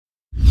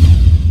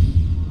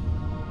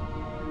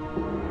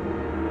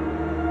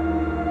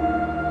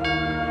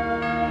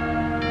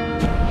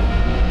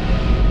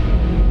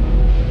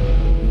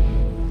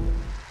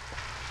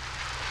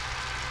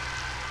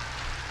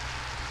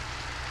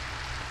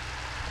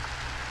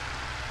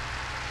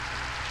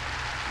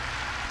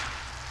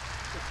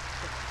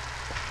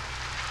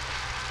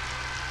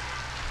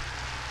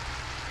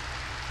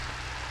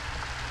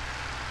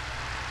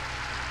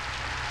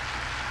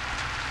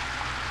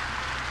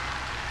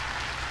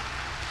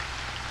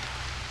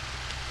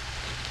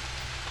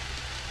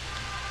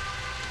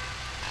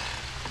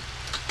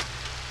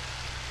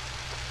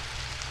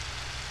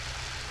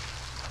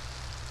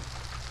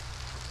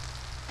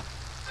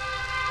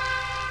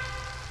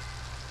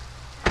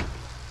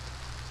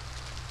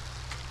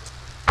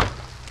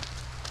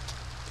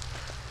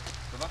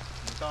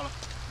到了。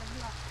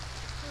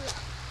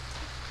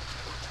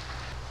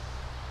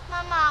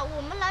妈妈，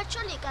我们来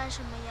这里干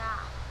什么呀？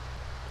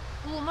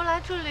我们来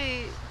这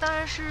里当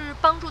然是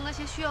帮助那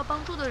些需要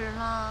帮助的人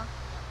啦。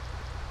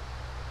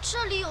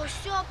这里有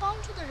需要帮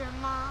助的人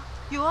吗？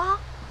有啊。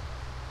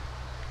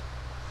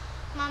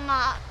妈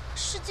妈，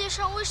世界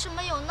上为什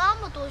么有那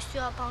么多需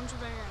要帮助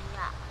的人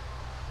呀？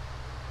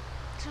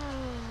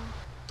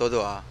朵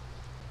朵啊，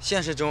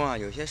现实中啊，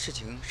有些事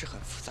情是很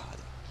复杂的，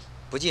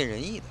不尽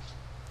人意的。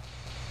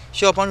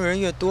需要帮助人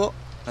越多，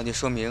那就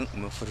说明我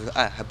们付出的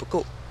爱还不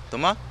够，懂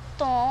吗？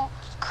懂。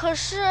可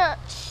是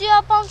需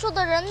要帮助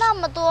的人那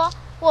么多，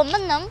我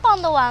们能帮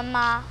得完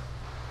吗？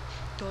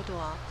朵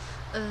朵，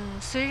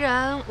虽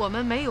然我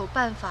们没有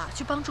办法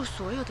去帮助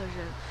所有的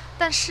人，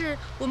但是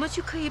我们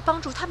却可以帮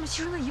助他们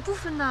其中的一部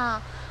分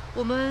呢。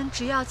我们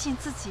只要尽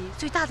自己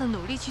最大的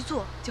努力去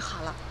做就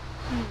好了。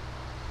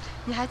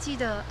你还记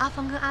得阿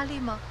芳跟阿丽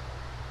吗？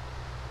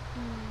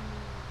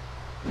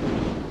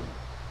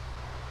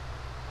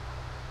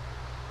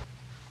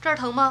这儿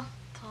疼吗？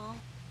疼。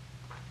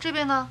这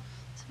边呢？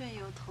这边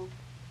有疼。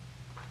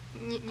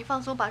你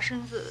放松，把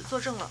身子坐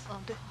正了。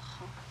对。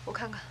好，我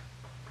看看。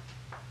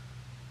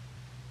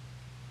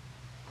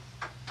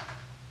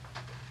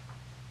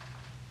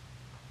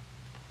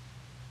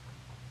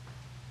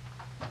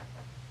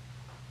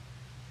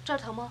这儿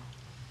疼吗？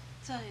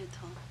这儿也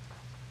疼。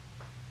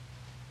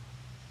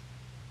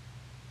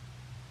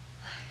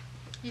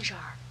一婶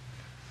儿，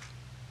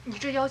你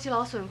这腰肌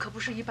劳损可不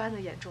是一般的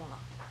严重了。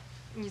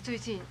你最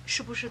近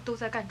是不是都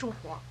在干重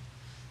活？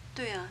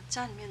对啊，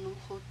家里面农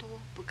活多，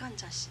不干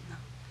咋行啊？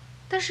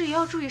但是也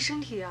要注意身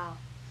体啊。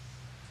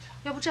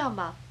要不这样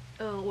吧，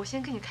我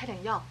先给你开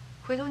点药，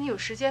回头你有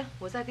时间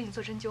我再给你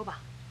做针灸吧。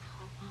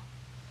好啊。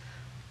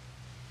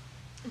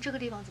这个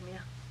地方怎么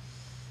样？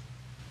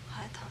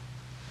还疼。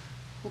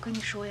我跟你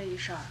说呀，一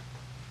婶儿，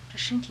这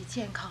身体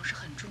健康是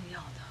很重要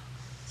的，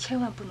千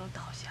万不能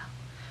倒下。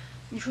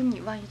你说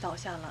你万一倒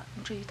下了，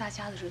你这一大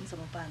家子人怎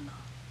么办呢？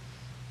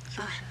是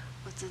不是？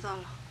我知道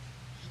了。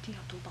一定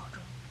要多保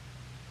重。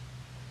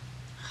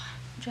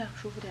这样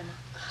舒服点吗？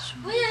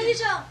文雅医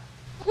生，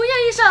文雅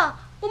医生，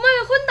我妹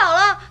妹昏倒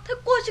了，她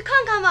过去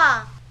看看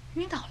吧。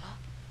晕倒了，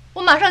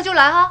我马上就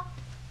来哈。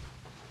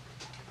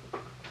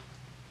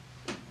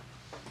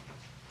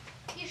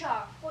一婶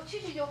儿，我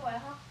去就回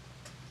哈。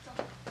走。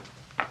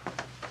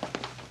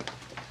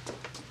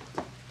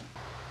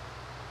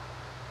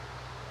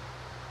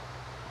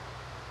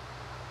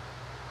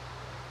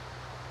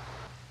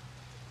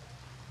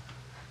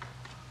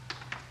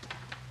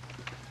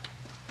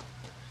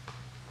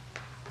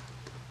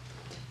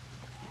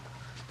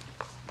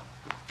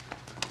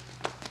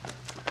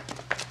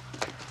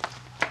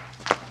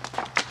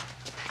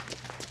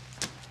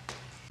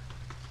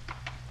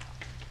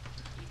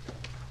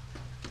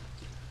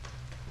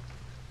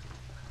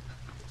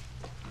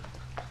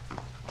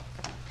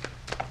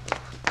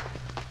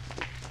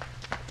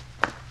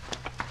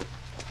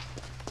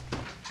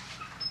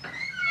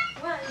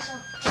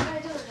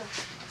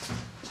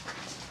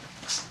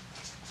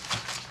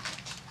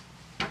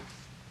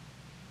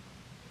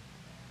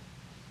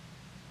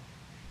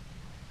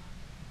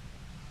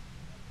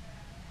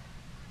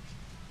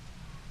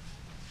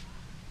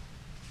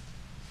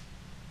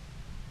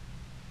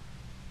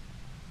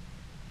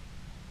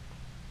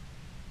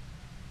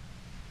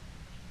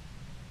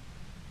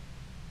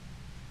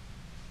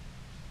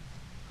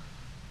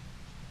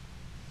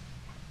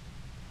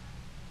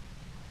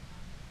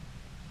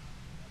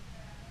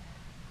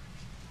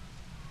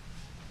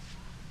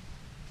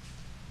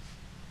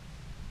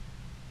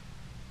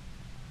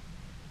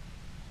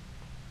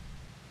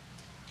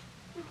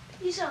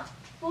医生，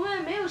我妹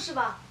妹没有事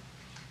吧？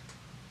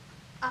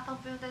阿芳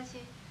不用担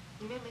心，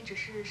你妹妹只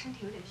是身体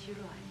有点虚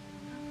弱而已。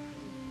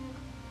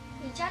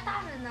你家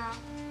大人呢？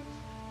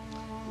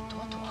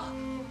朵朵，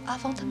阿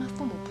芳他们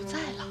父母不在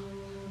了，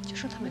就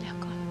剩他们两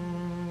个了。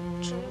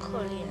真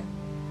可怜。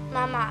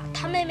妈妈，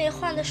她妹妹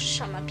患的是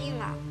什么病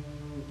啊？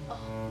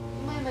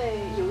妹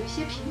妹有一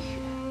些贫血。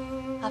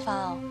阿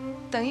芳，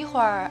等一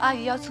会儿阿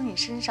姨要从你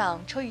身上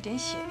抽一点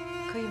血，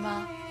可以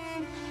吗？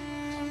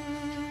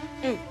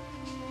阿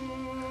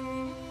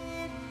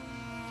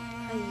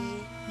姨，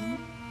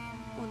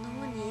我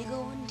能问你一个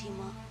问题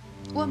吗？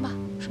问吧，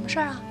什么事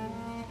儿啊？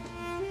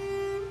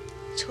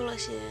抽了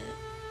血，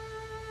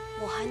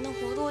我还能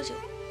活多久？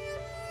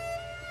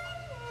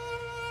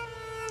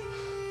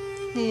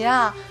你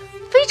呀，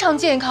非常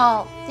健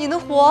康，你能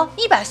活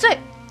100岁。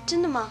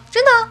真的吗？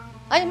真的，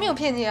阿姨没有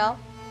骗你啊。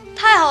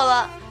太好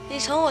了，你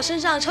从我身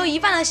上抽一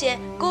半的血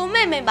给我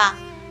妹妹吧，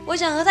我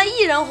想和她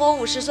一人活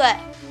50岁。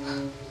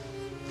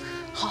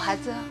好孩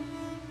子。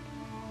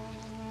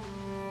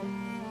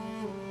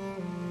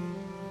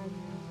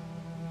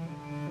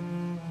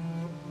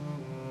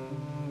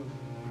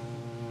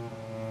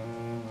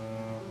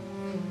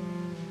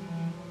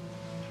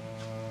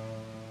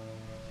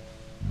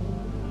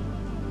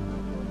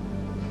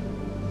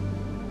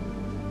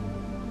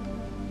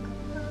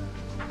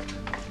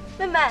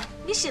妹妹，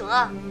你醒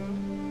了，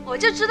我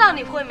就知道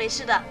你不会没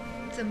事的。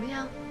怎么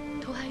样，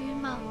头还晕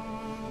吗？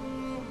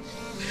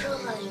说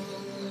而已。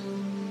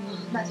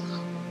那就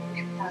好，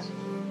没什么大错。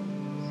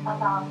芳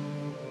芳，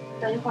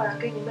等一会儿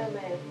给你妹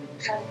妹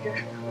烧点热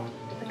水喝，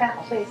给她盖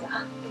好被子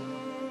哈。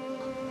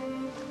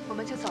我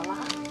们就走了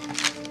哈。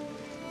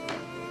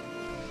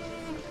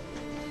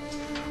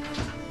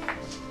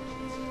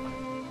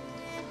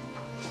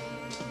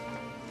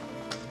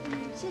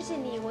谢谢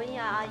你，文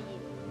雅阿姨。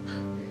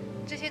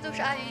这些都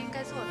是阿姨应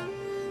该做的。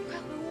你快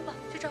回屋吧，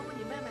去照顾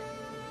你妹妹。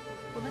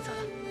我们走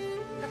了，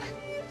拜拜。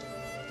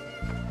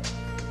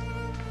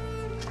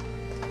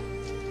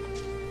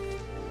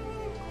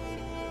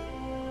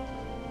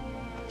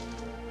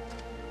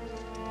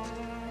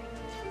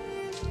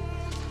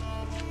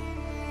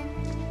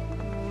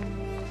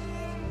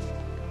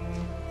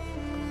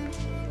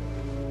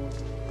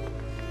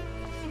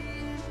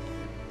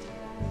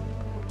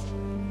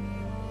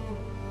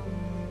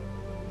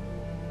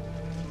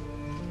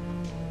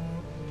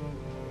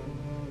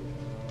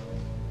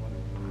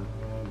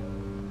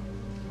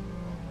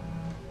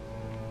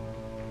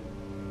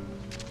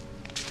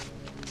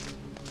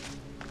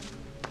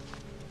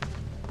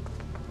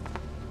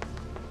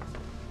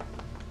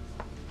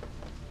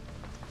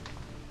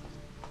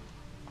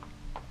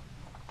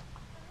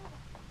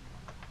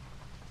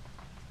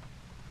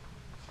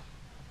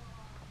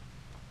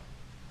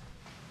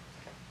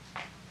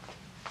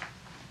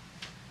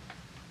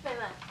妹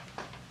妹，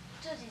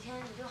这几天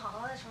你就好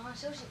好在床上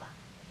休息吧。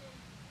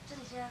这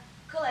几天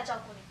哥来照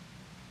顾你。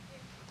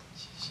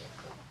谢谢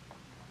哥。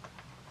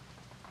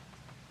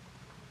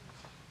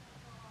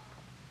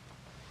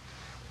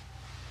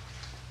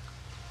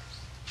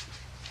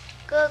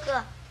哥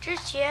哥，这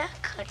雪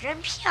可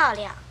真漂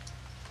亮。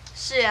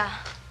是呀，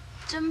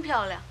真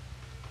漂亮。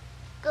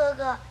哥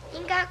哥，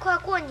应该快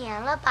过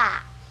年了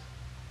吧？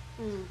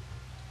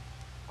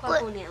快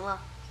过年了。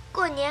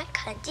过年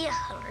肯定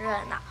很热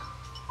闹。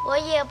我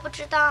也不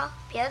知道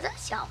别的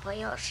小朋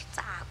友是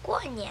咋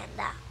过年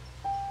的。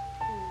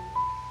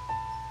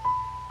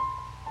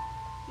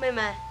妹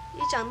妹，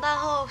你长大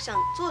后想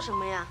做什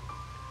么呀？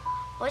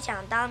我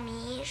想当名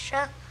医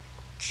生，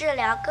治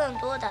疗更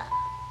多的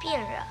病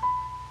人。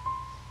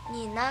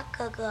你呢，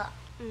哥哥？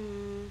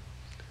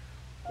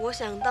我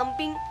想当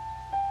兵，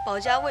保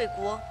家卫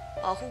国，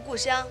保护故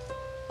乡，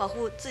保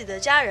护自己的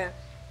家人。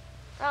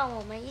让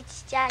我们一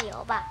起加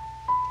油吧！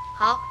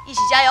好，一起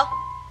加油！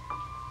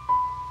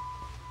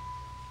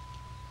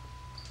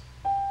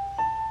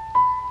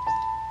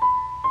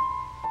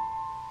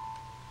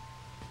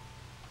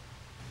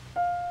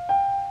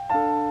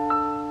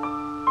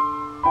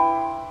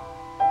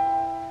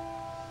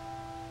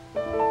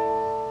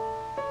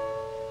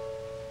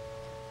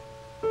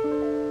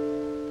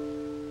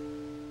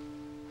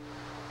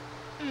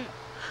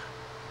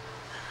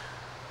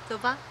走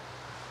吧，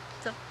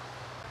走。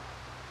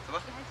走吧。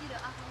你还记得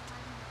阿芳的发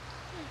音吗？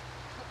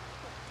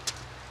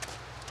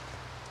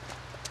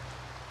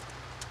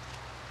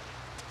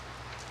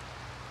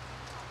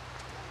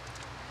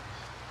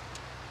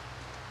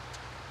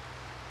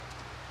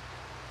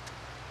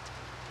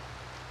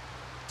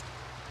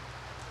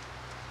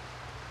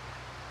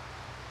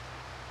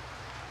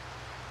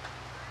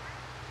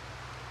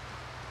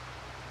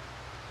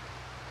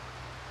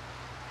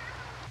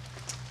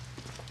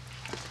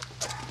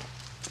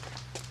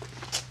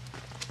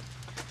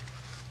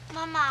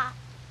妈妈，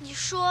你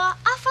说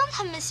阿芳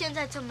他们现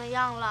在怎么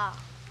样了？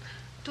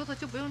多多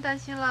就不用担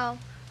心了，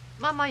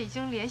妈妈已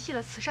经联系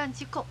了慈善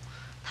机构，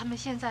他们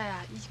现在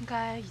啊应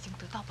该已经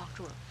得到帮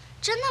助了。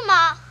真的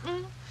吗？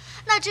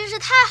那真是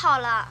太好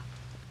了。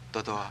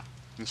多多，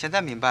你现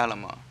在明白了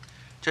吗？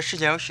这世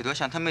界有许多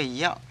像他们一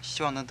样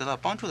希望能得到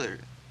帮助的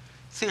人，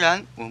虽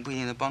然我们不一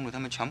定能帮助他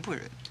们全部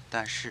人，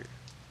但是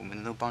我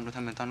们能帮助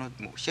他们当中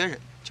某些人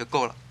就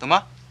够了，懂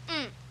吗？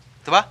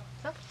走吧。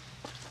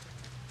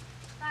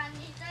把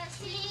你的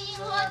心，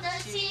我的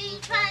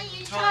心传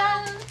一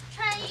传，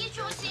传一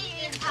株幸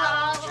运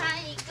草，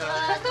传一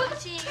个同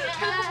心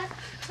圆，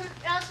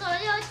让所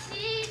有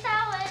期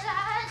待未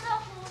来的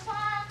呼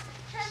唤，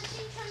趁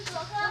青春做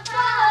个伴。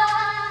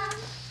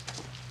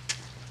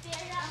别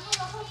让我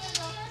越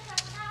长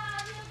大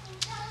越孤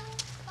单，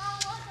把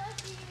我的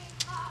幸运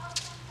草种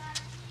在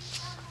你的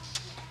梦前，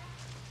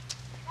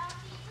让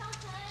地球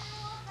成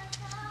我们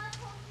的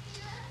同心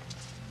圆，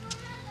永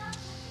远的不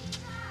平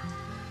凡。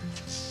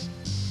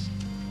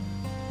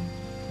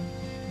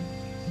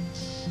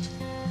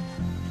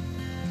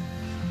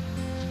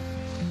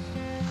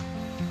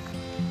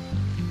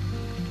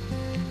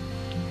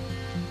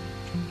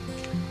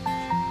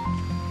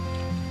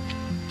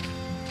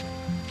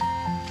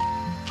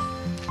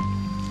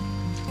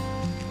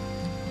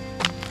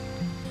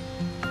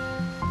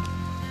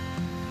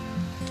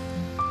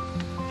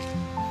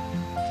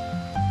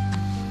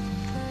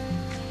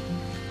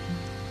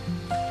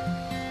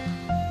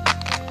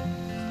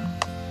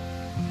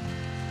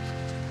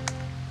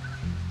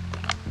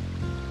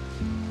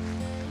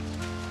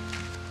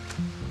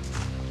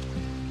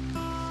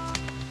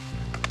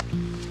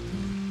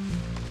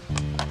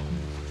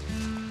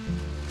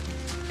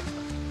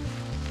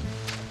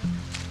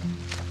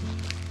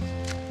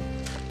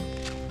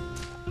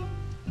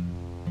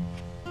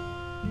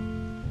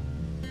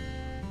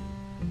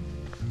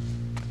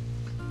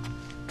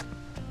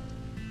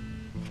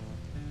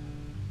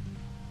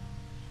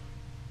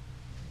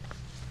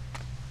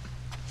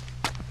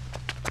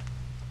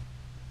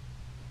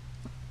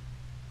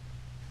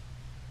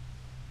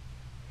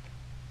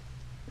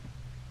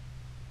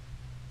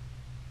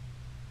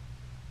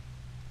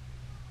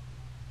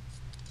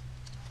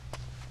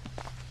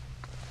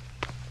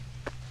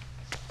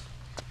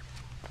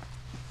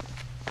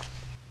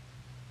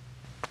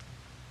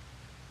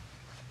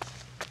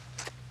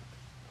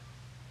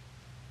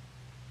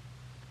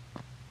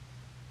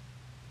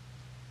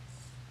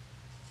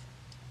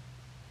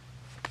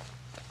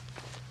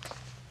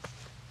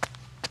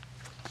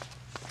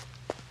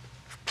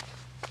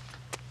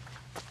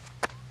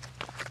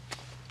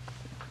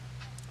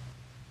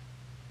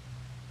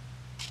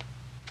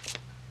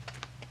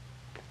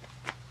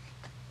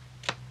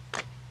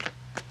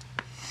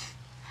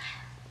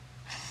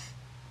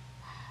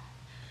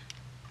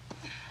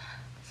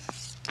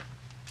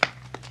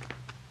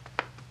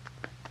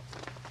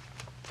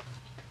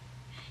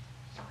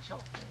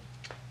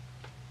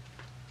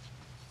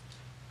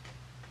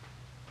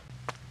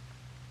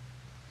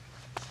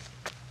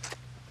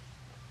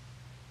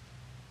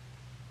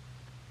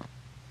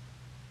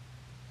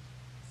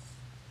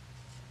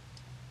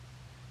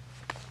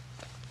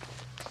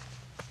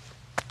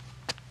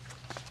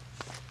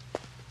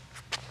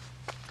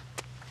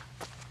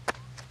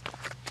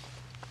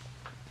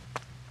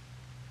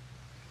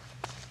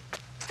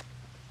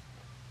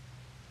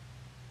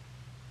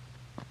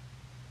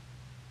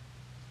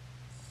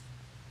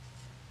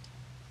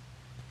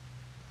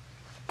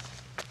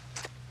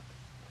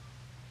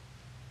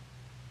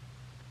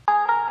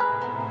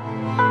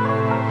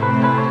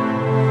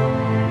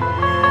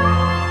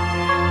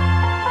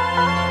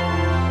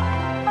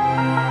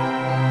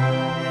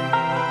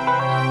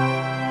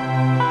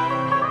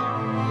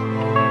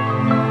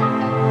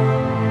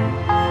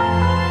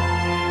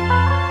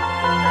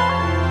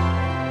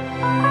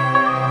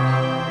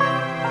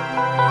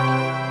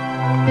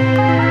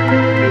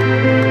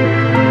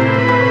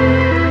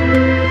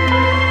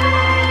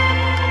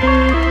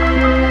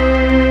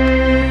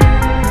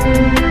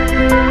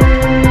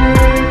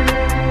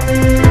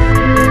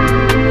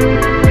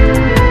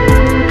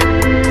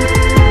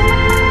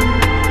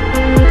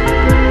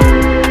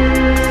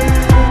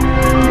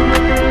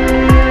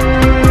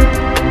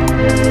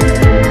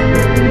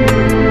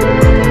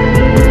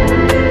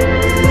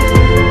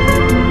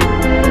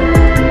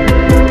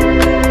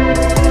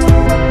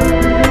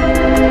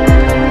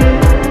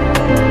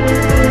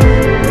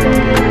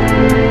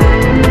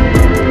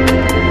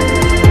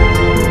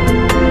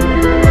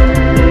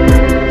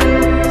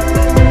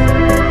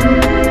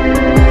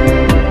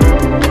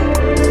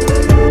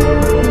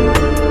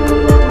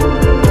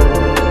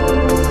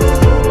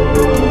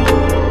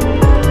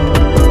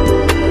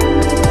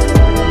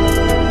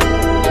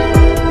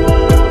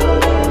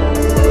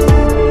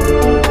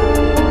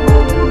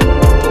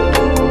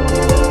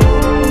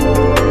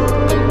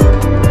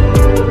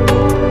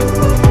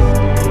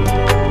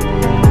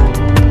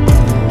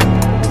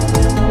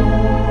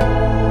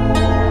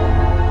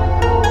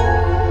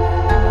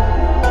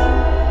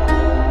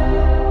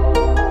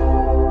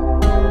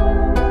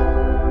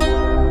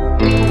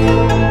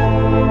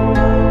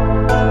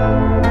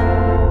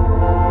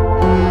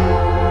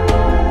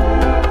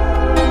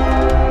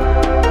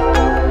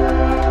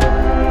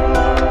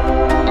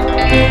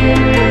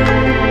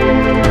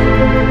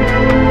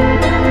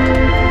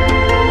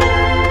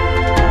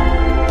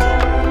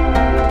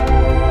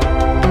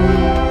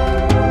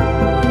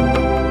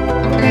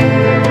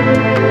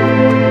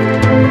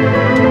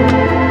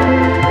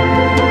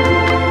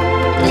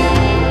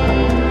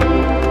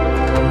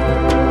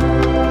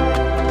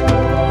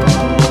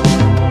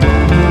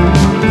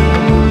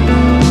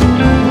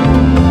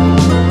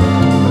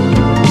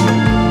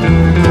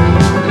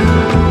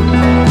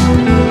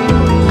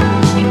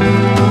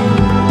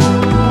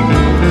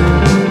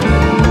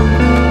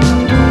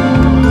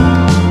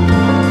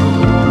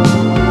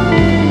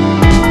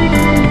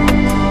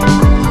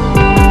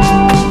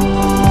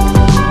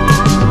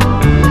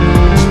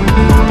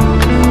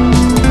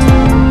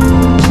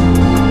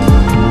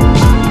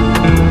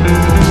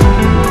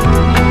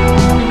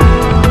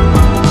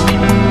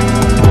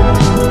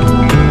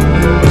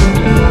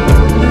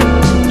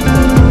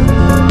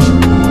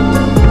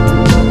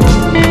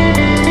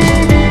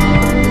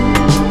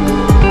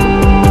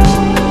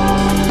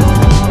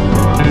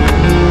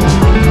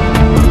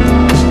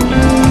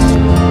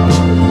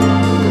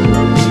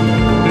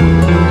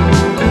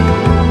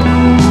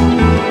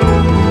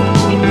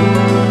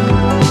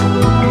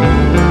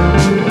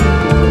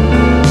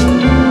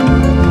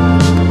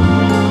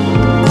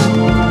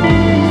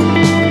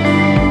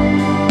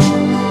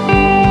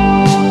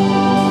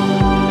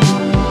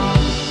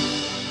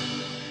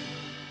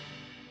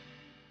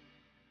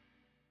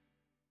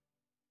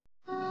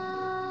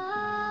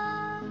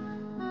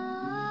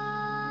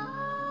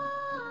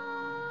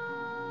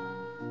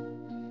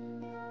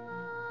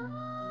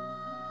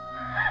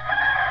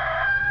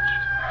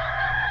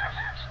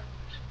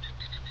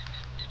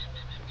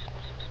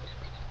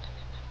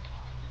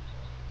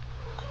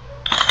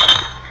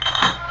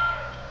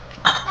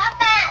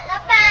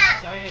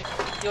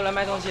又来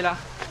卖东西了，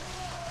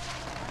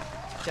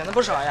捡的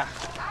不少呀。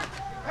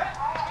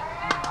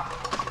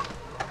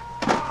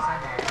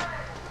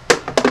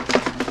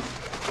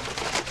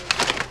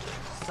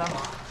3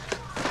毛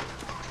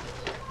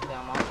，2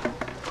毛，1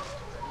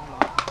毛，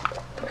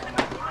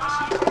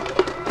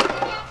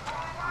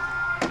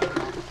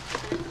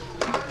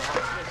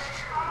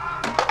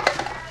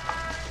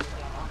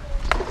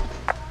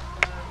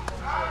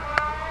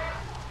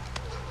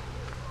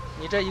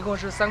你这一共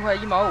是3块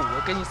1毛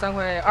5，给你3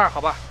块2，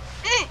好吧？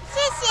嗯，谢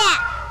谢。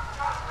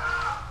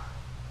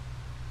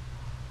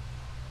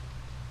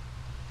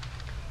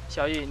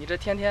小玉，你这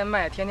天天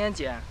卖，天天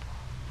捡，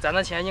攒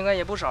的钱应该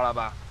也不少了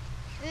吧？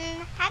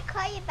嗯，还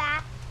可以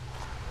吧。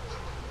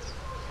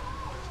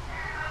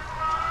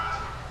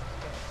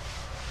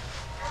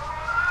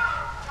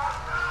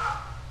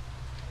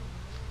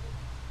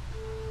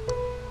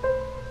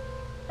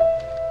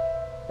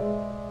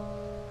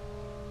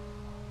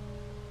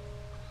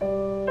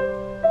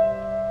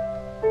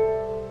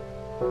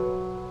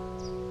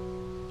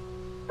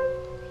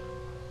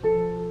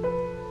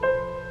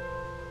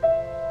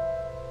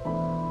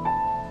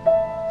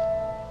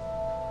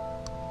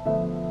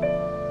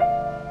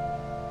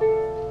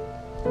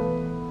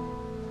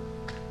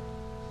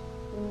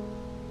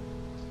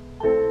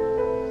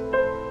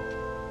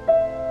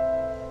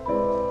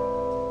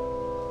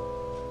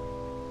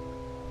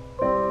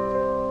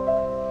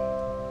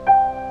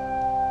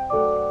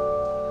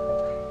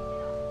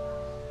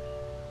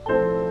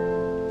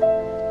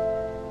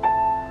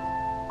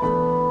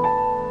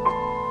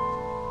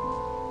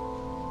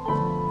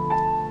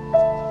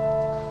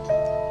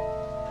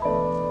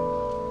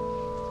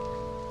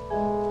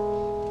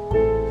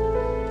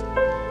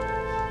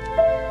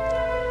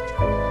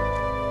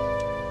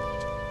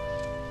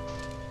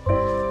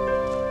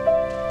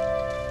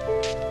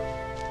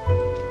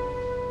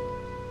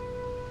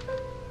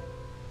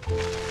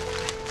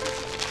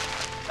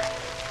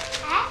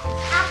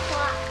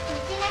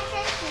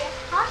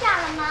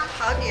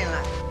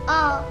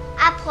哦，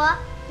阿婆，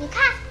你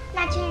看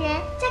那群人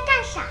在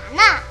干啥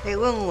呢？得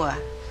问我。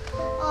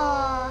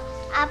哦，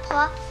阿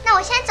婆，那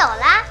我先走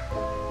了。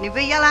你不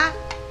要啦？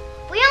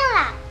不用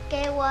了，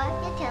给我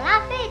也挺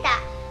浪费的，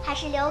还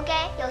是留给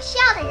有需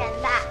要的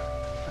人吧。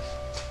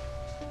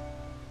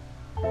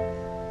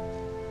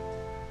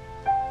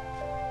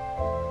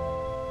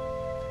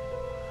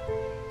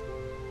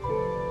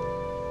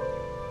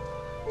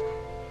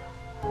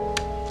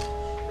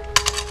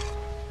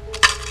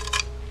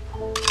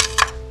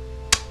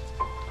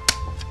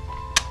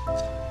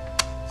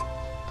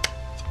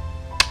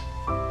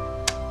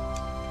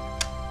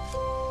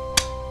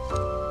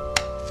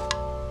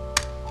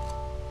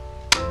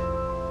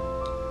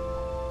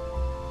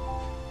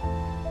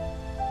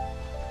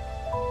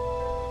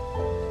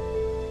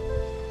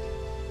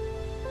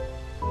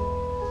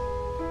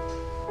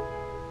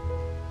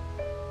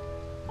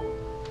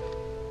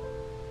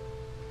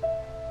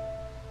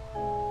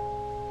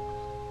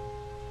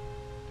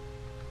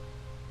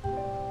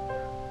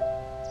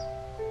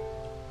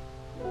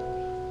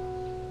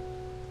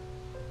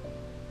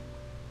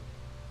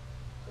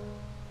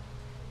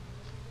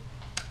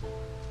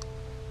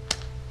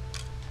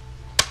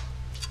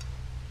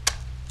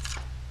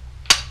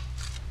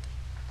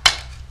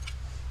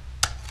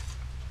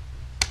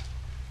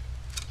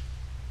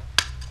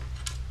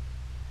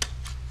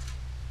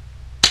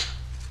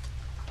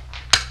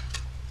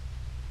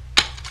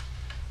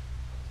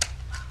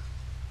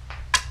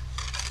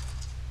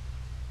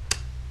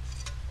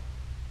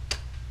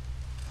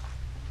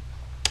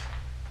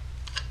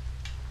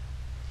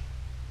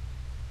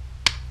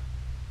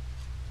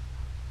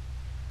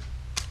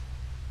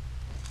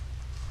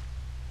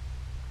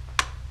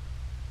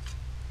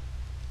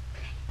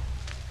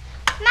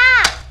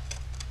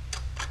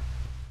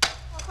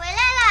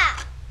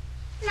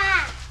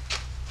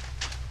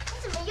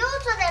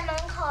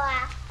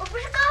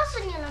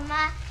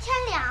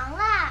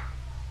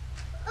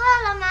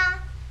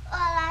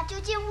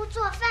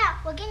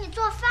我给你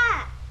做饭。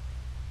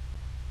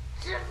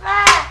吃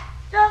饭，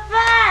做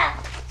饭，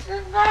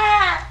吃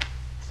饭，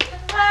吃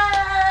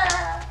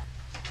饭，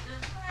吃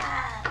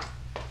饭，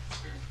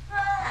吃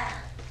饭。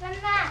妈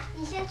妈，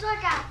你先坐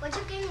着，我去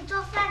给你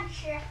做饭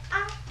吃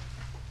啊。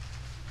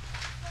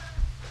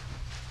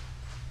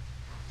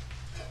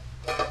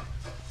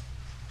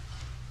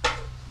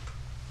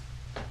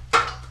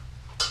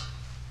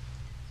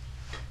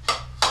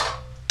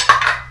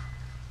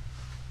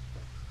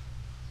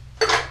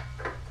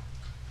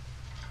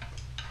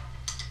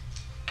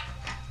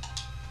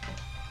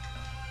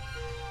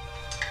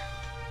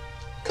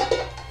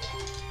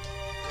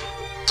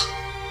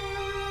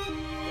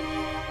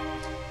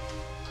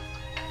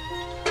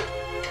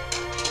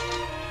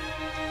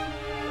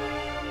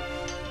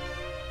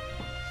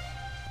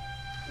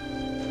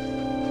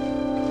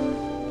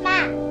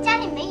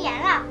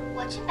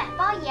我去买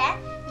包盐，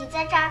你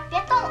在这儿别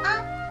动啊。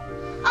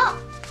哦，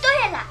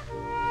对了，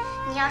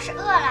你要是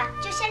饿了，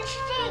就先吃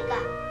这个。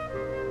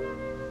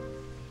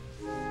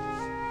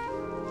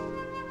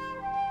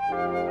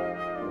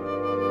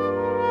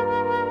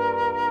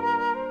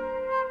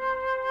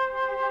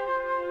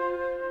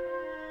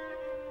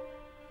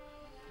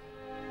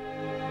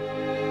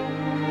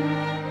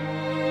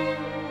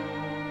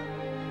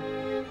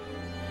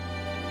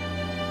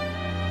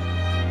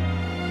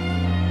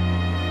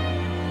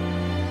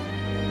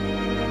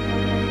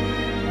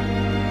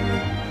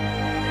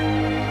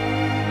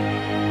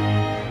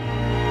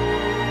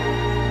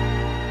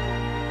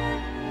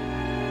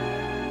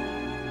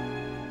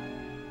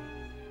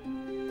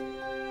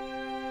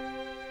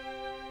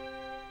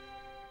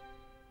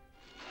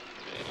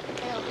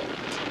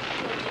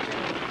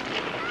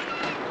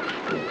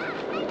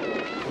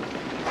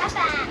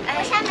饭，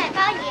我想买包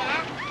盐。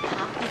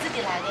好，你自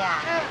己来的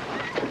呀？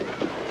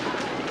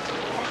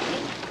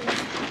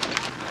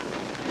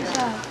等下，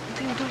你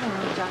看有多少人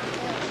来着？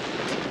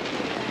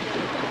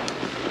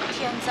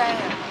天灾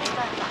啊，没办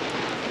法。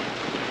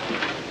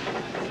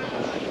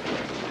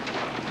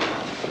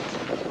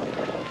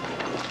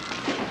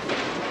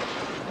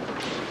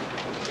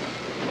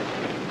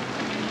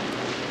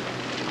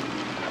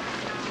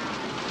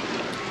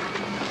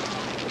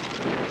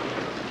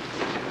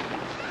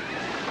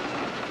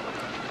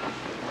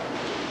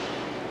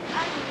阿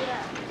姨，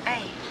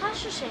哎，他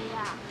是谁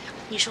呀？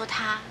你说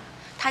他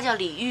叫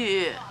李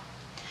玉，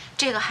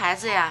这个孩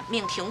子呀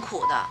命挺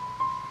苦的。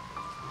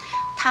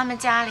他们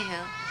家里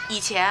以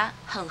前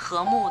很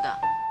和睦的。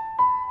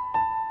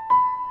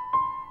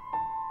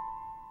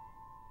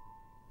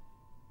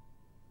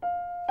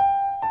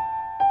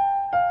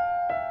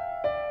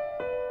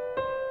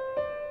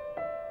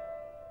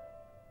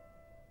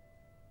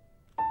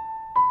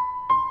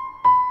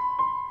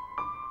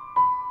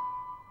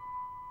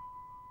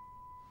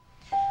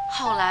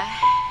后来，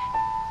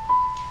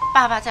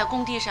爸爸在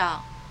工地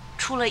上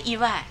出了意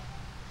外，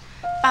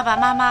爸爸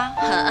妈妈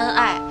很恩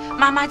爱，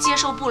妈妈接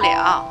受不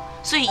了，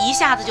所以一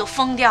下子就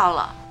疯掉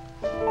了。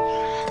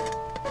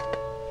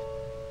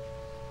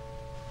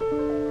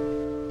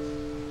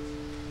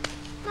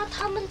那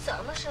他们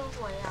怎么生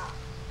活呀？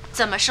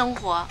怎么生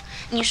活？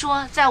你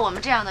说在我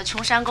们这样的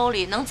穷山沟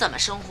里能怎么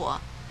生活？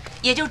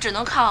也就只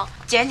能靠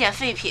捡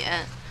废品，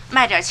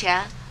卖点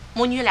钱，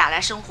母女俩来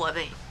生活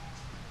呗。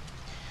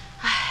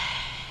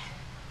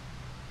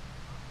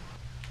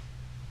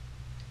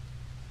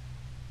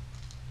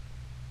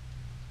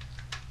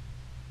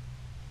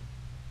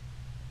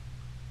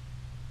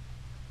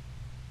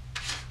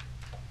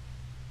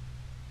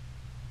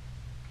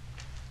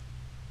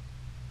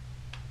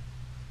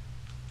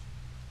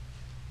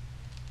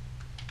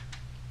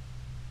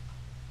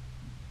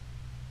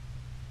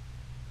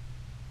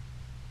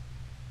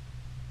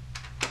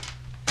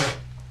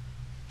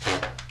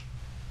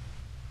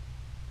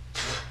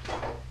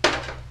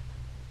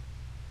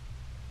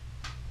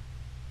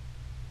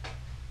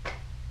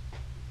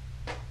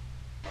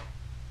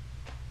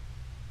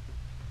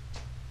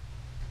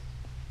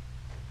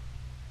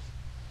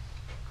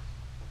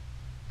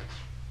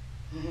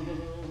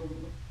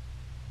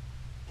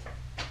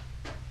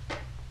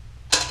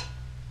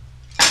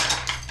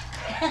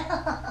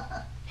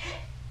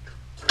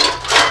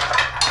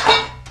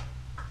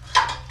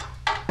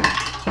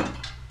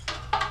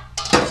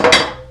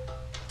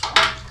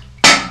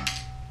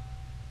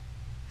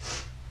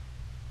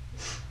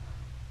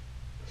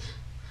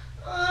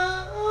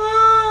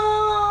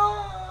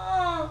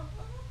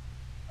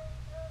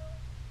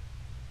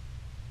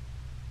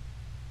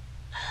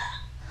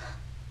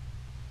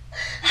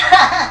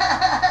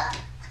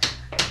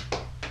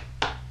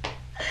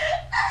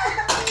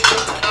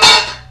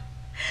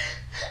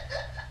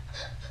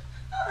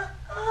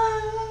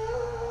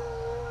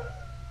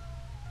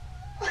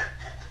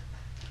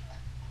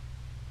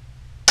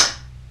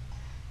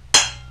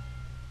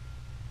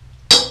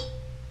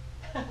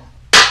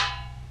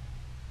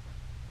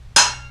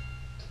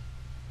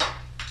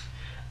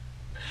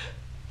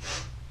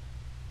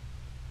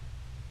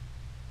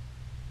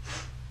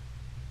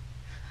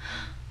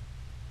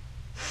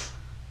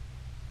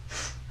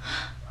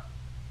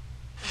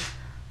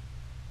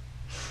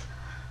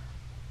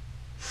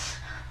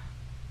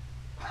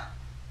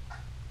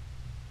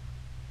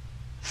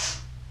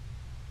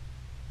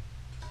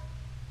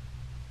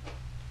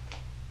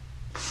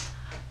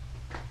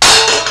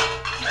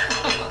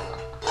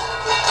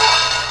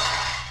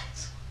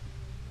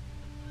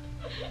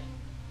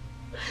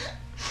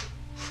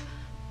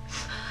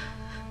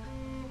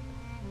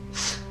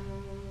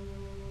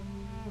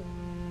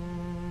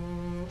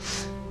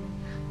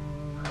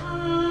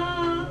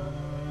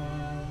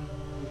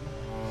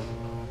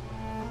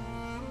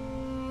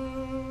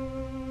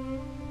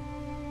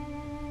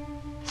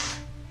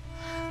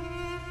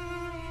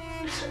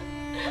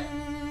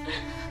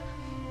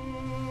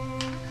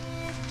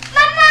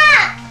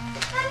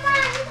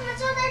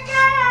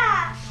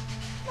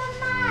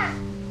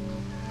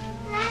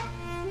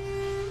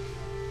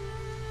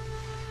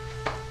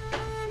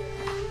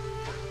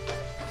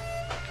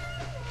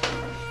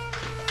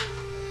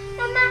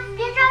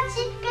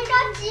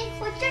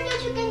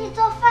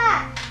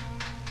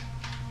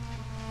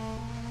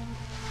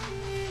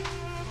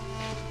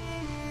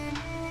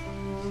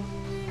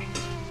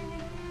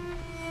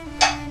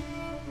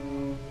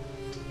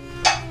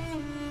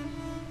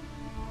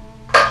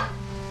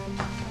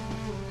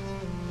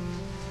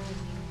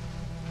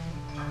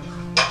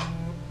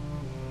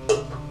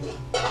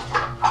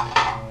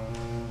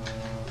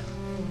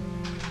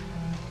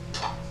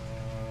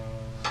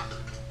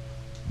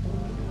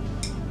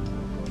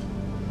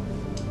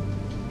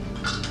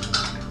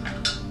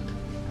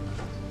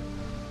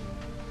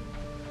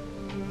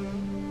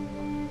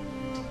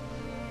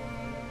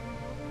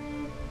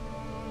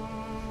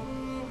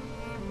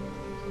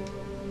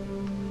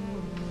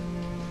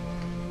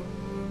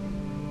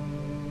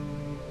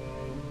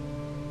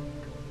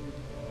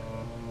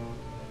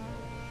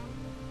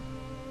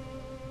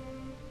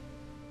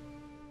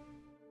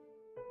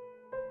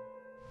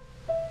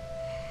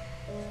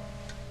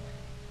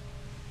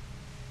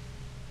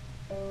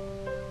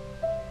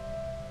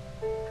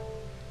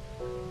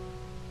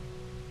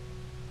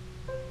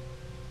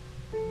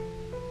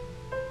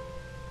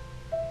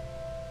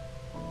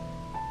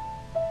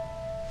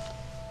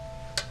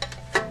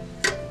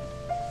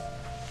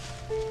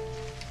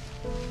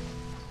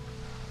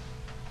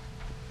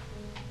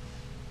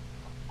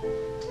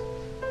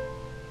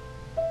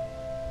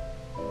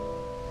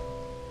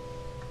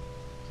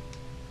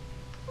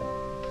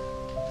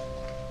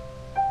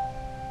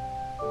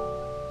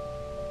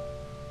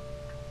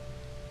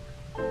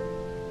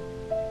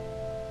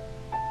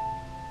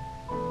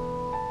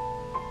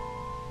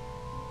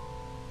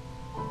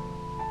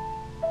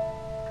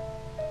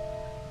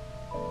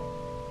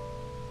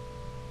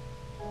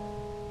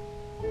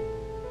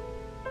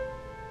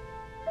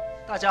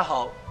大家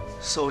好，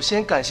首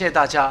先感谢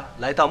大家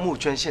来到募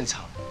捐现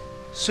场。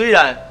虽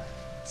然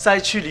灾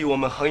区离我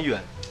们很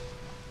远，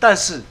但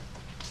是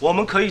我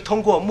们可以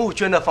通过募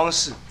捐的方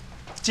式，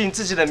尽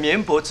自己的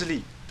绵薄之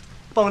力，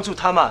帮助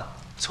他们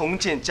重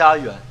建家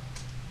园。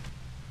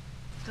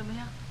怎么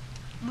样？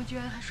募捐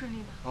还顺利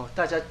吗？哦，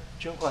大家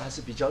捐款还是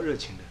比较热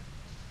情的。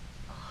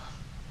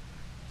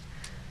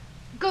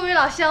各位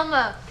老乡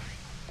们，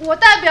我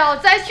代表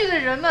灾区的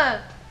人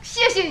们，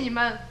谢谢你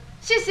们，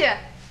谢谢。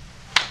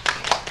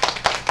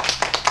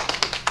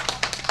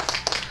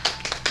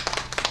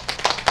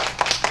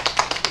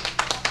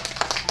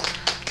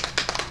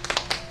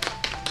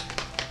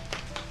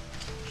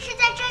是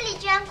在这里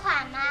捐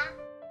款吗？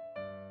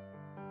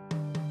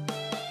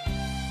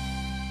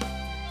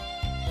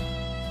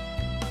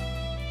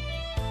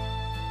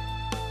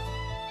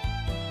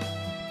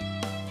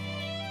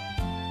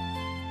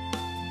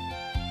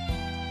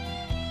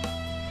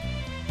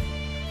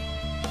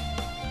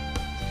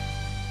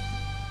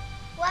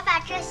我把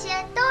这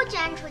些都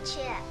捐出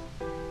去。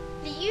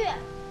李玉，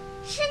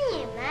是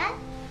你们？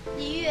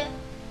李玉，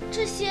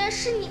这些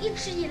是你一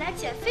直以来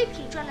捡废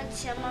品赚的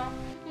钱吗？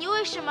你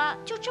为什么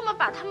就这么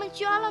把它们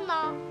捐了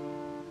呢？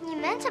你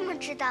们怎么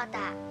知道的？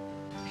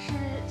是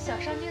小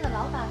商店的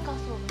老板告诉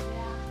我们的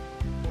呀。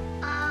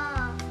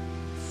哦，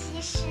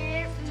其实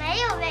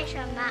没有为什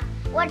么，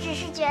我只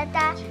是觉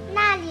得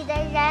那里的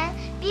人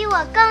比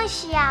我更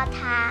需要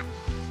他。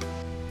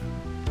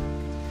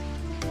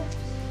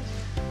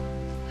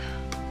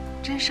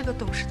真是个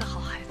懂事的好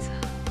孩子。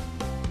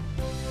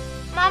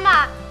妈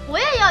妈，我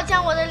也要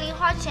将我的零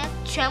花钱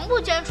全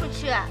部捐出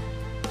去。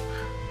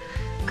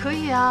可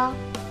以啊，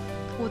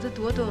我的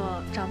朵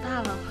朵长大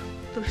了，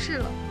懂事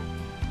了。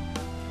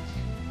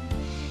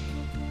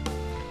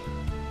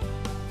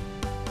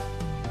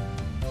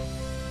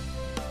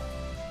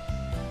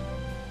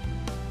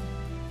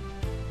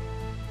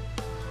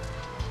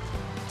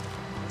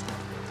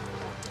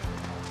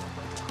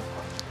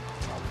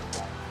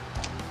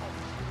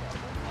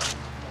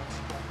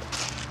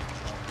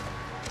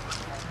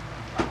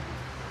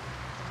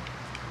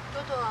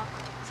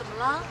怎么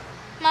了？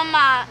妈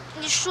妈，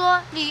你说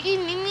李玉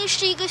明明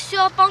是一个需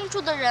要帮助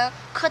的人，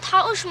可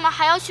他为什么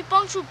还要去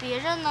帮助别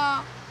人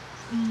呢？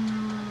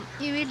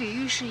因为李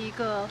玉是一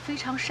个非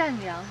常善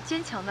良、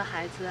坚强的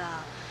孩子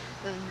啊。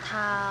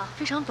他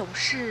非常懂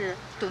事，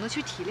懂得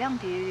去体谅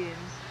别人。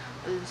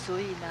所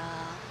以呢，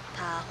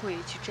他会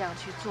去这样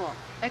去做。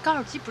哎，高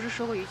尔基不是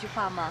说过一句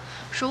话吗？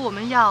说我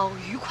们要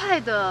愉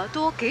快的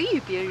多给予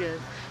别人，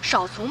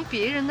少从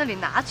别人那里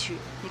拿取。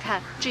你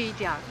看这一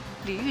点，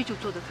李玉就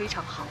做得非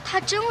常好。他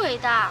真伟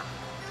大。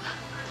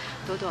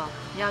朵朵，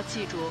你要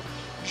记住，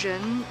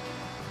人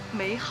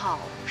美好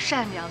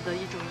善良的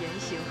一种言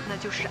行，那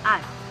就是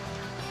爱。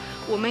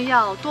我们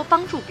要多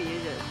帮助别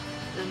人，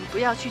不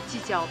要去计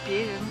较别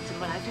人怎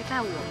么来对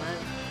待我们。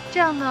这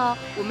样呢，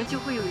我们就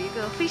会有一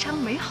个非常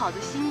美好的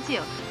心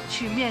境，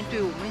去面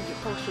对我们以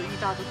后所遇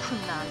到的困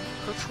难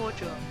和挫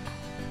折。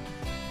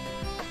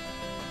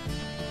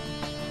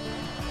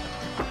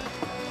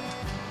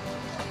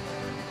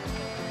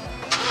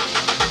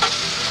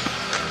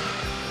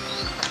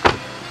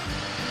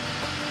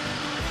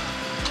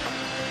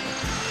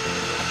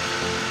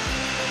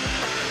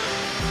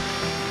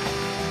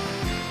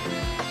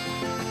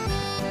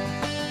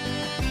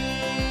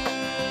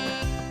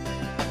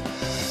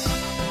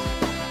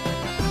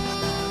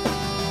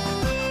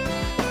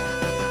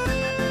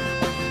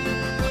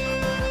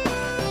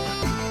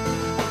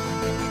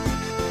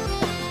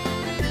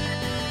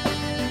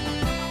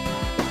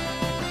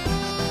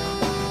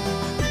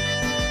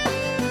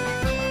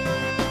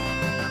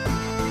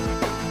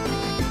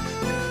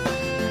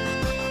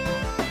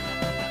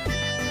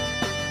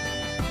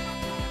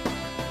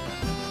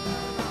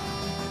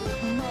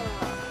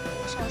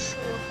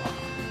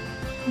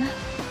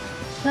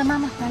来，妈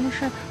妈，来你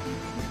睡吧。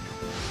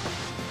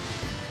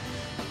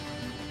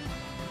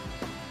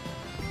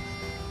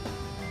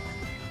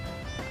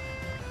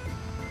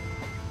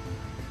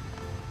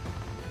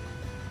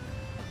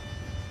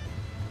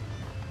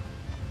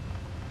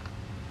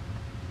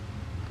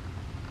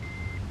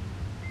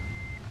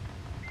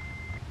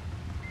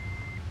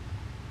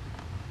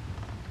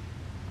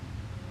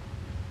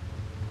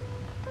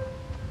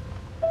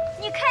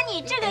你看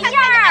你这个样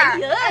儿，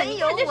哎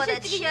呦，我的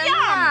天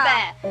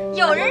哪！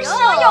有人生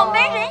又没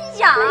人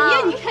养。哎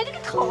呀，你看这个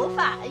头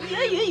发，哎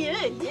呀呀呀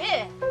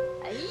呀！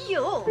哎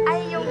呦，哎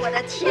呦，我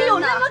的天哪！有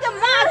那么个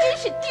妈，真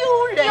是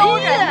丢人！丢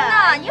人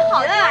呐！你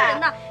好丢人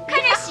呐！看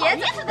这鞋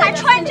子还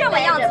穿这么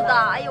样子的，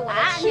哎呦，我的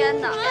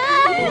天哪！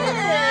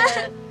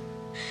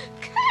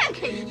看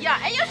看一样，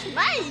哎呀什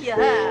么哎呀？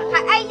还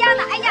哎呀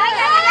呢！哎呀哎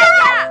呀哎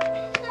呀！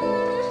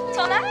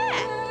走来。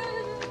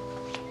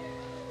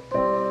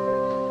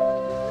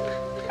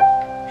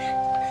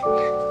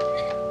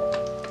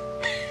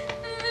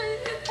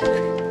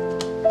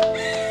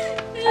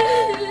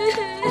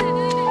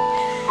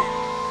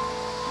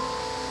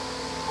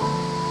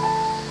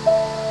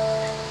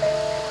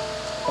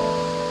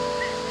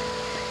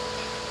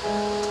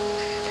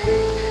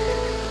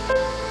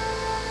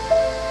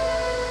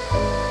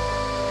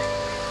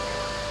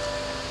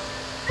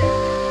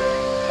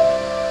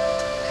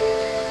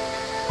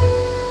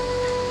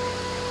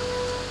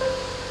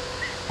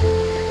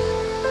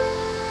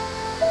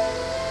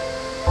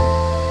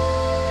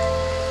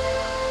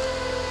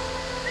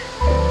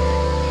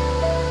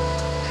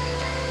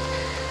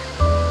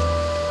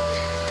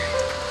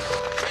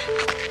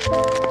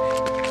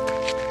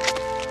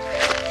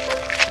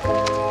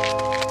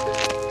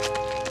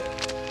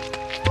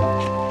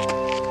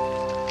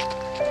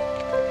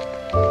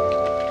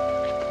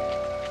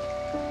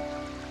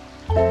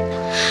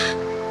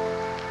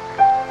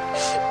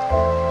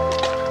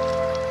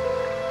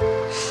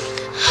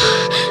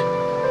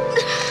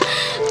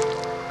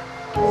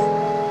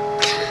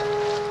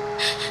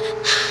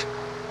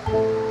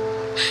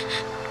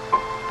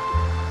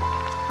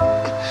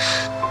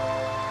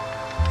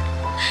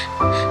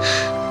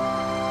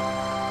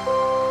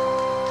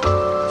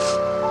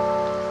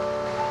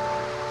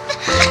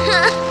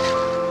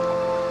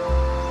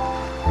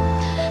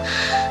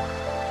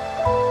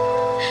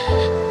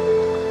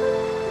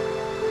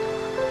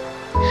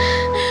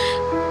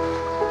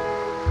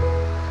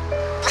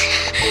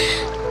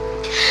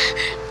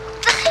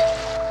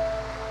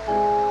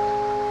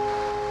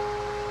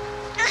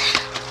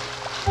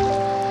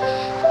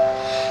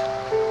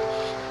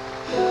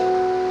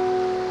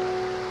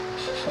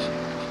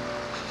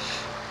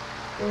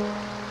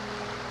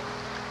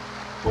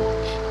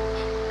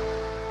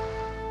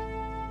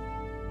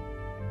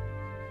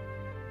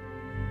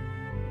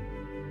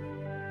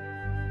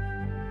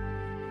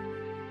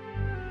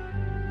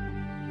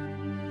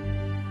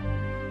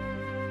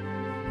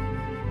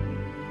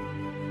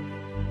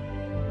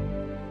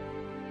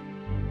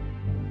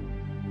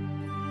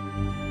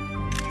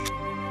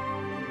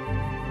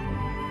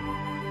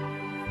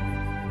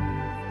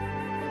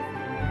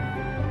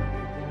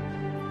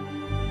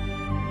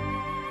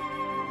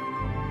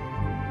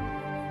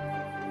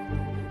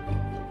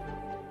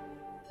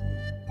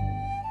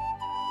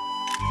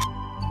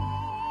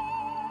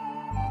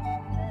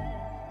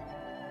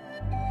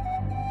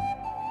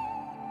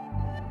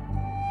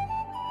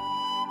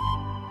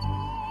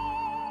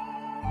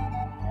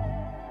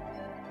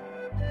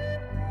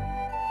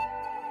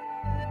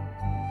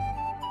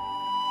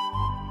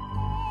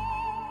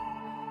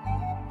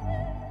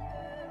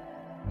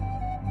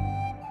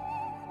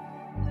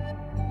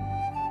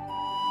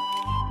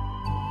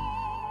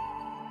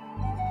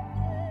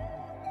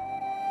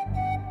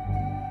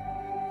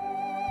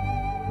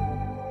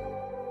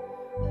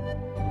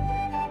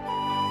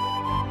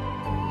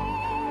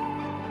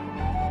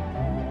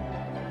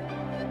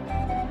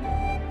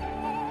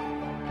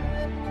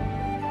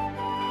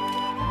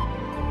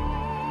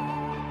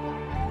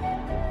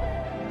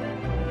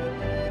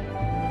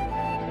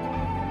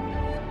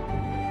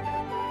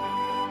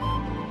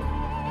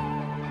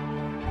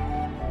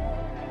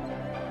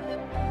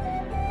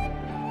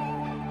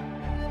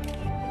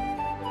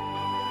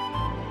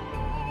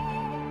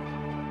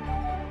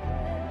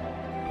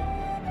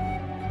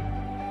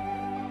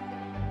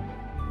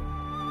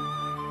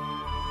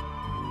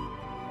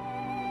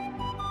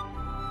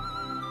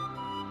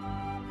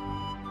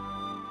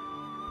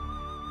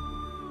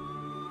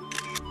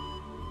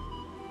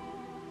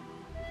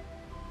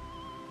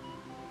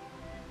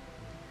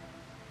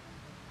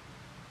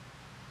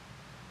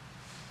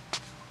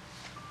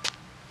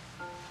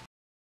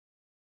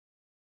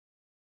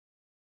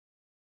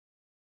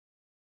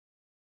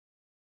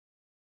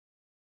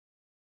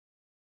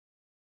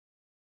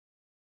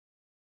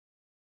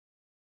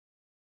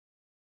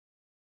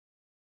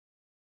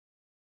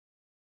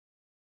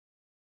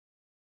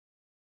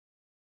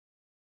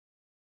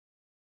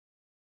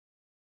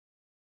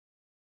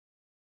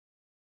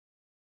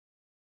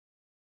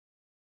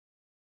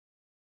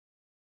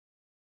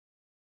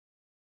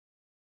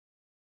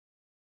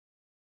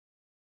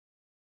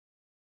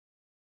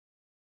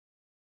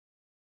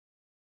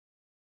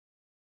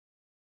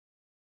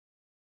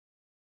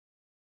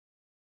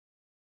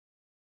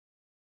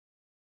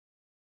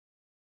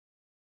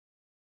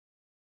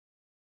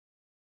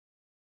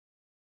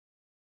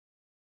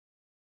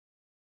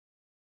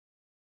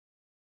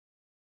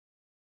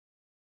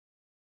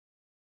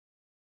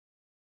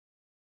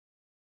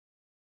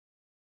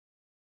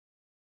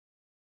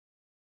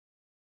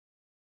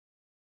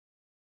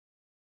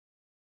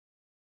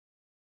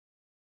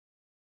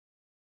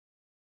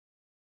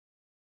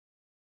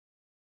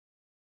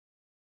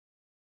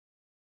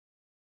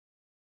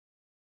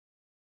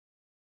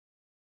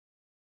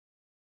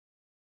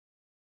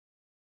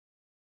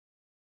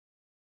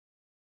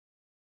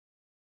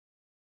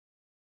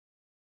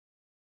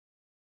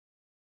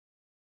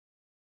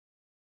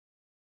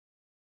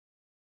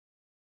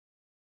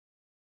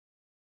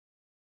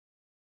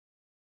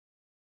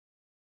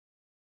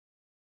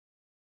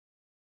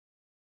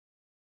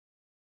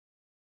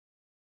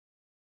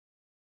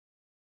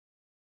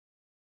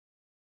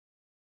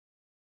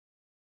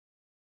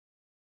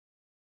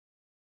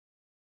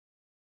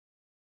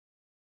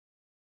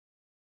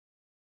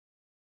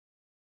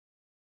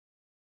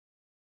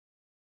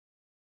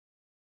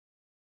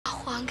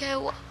还给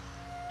我，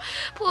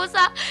菩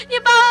萨，你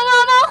把我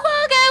妈妈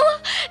还给我，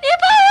你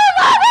把我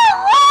妈妈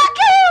还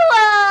给我，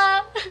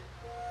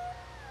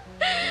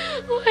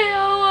我要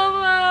我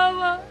妈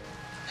妈，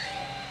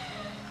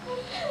我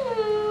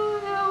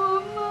要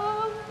我妈妈，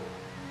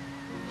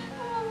我要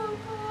我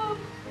妈妈。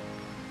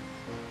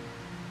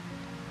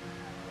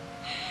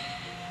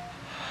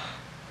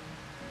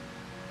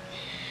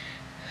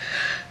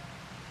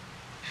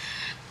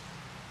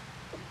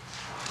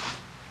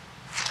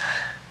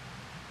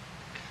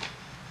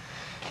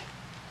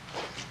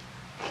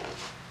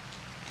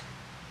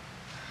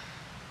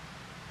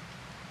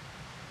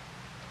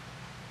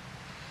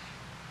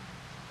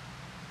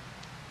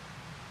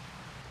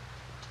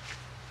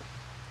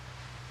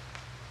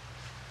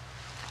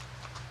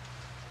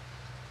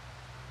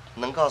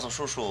能告诉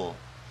叔叔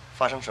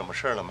发生什么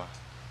事了吗？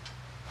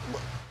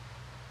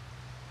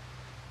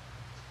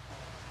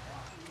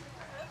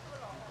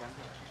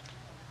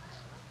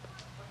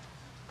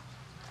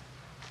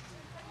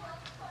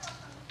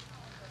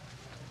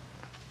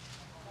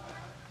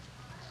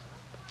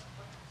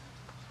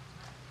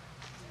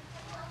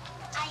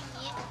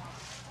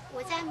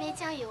我家没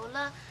酱油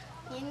了，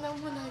您能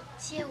不能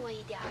借我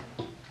一点儿？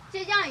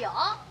借酱油？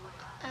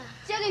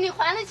借给你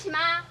还得起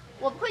吗？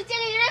我不会借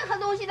给你任何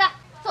东西的。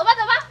走吧，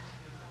走吧，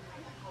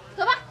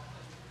走吧，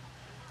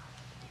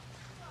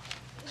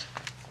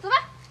走吧。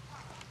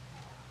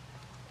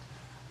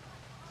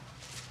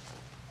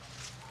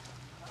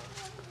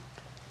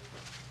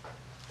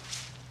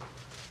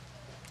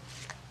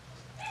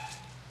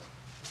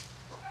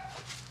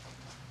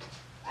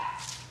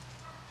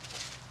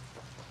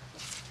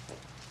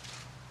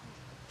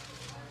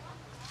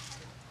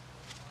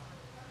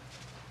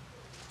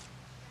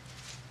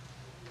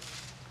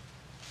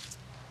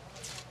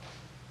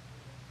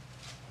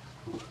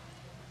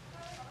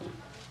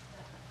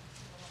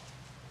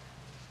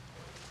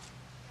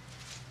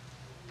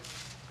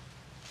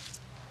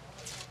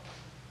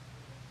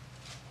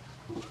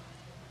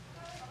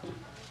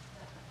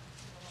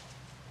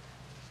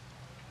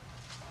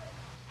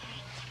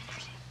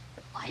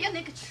哎呀，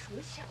那个穷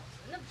小子，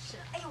那不是？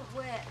哎呦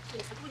喂，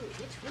对不起，你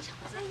那穷小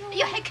子，哎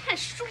呦，还看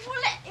书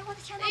嘞！哎呦我的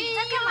天哪，你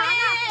在干嘛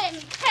呢？你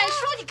看书，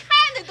你看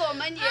得懂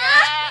吗你？看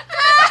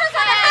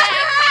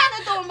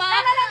得懂吗？来，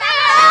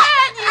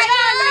你呀，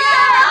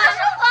把书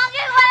还给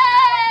我！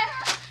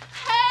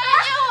哎，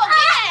我给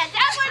俺家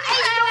闺女看。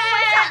我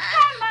想看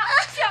吗？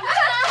想看，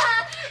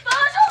把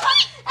书还！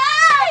哎，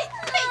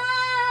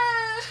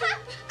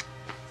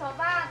走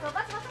吧，走吧，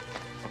走。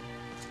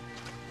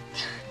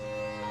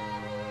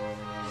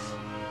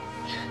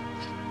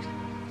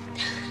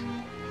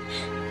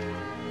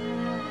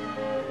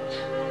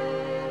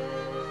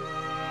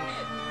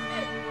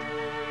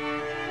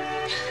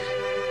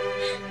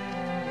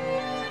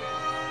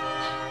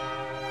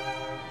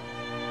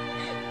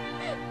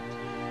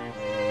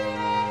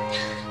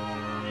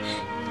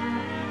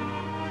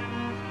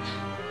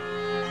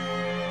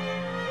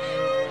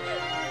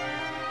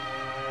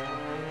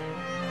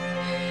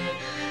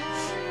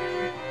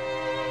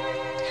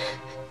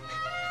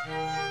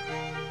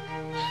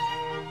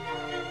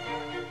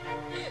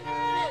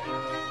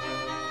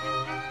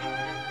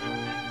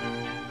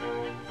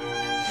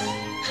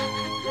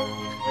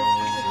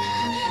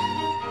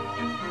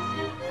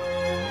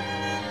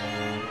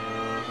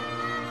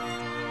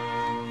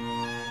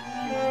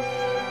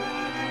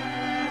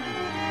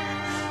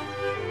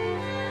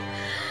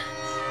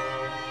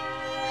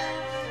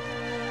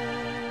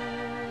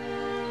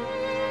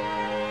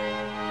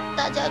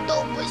大家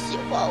都不喜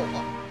欢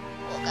我，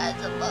我该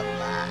怎么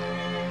办？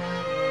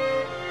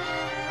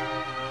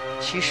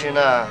其实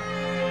呢，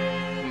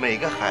每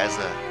个孩子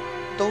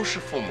都是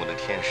父母的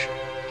天使。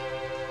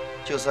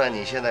就算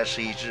你现在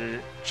是一只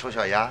丑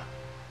小鸭，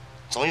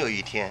总有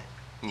一天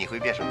你会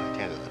变成白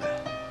天鹅的。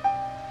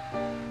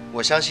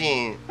我相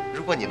信，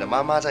如果你的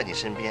妈妈在你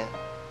身边，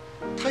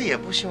她也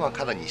不希望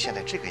看到你现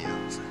在这个样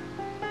子。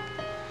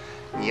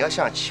你要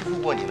向欺负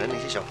过你的那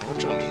些小朋友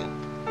证明，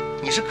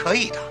你是可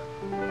以的。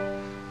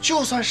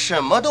就算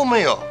什么都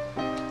没有，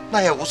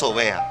那也无所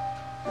谓啊。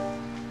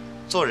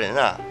做人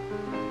啊，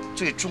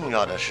最重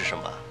要的是什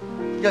么？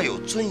要有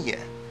尊严、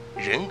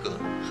人格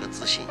和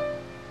自信，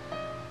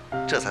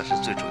这才是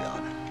最重要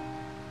的。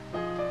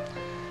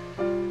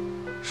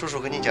叔叔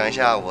跟你讲一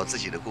下我自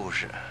己的故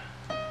事。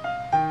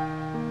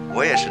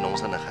我也是农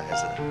村的孩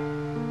子，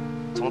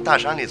从大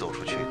山里走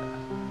出去的。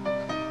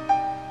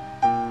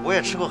我也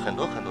吃过很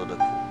多很多的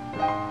苦，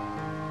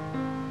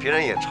别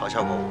人也嘲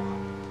笑过我。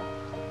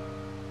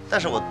但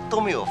是我都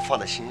没有放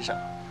在心上。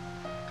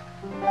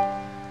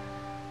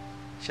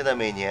现在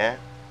每年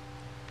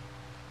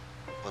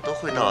我都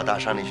会到大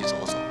山里去走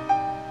走，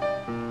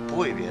不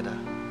为别的，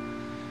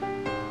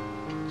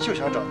就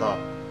想找到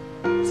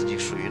自己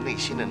属于内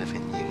心的那份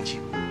宁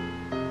静。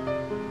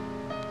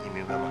你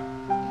明白吗？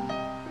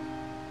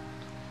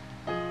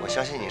我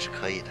相信你是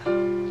可以的，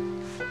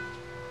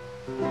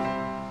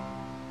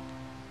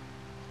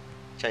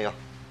加油！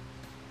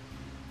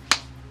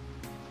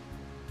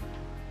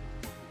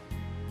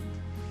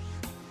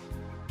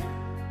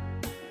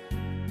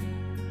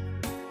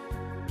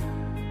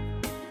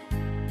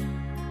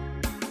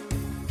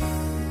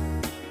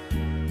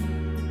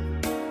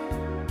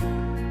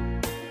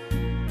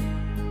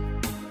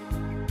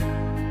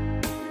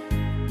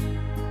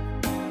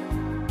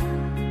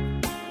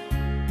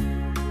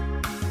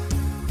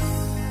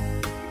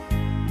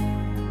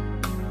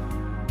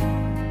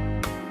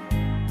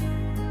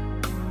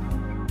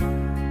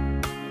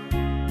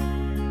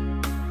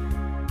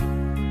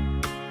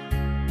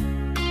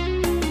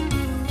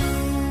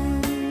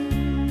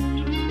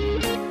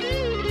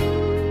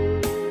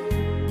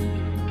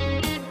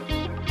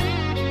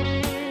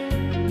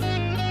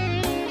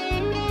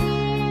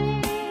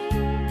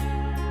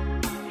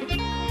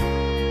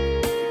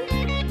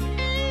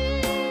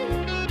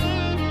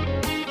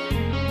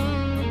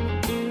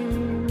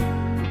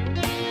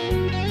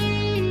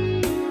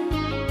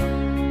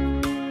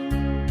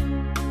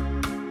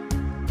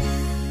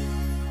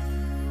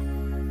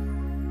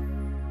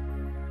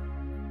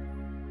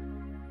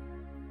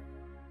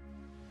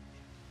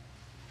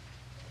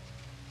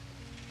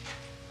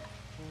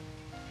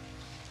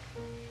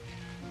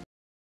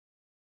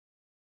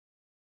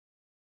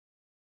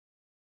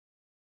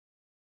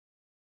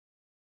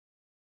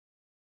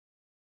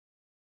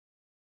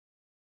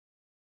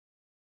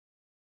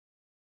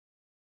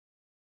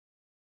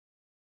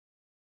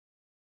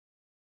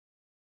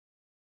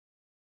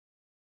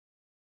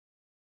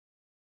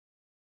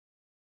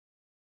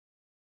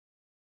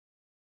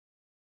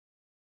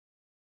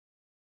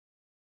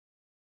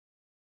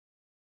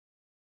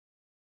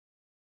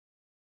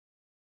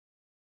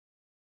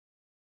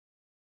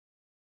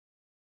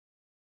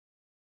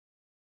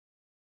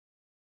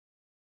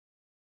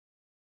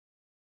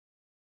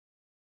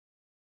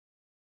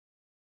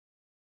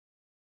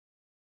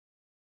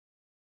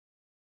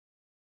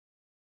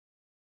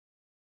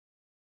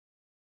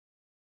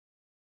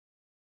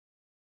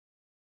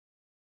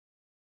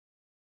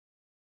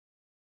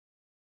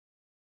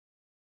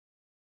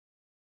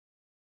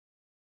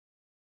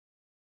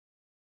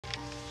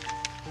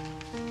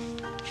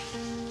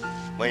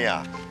文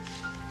雅，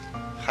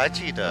还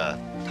记得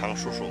唐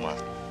叔叔吗？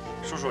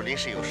叔叔临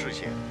时有事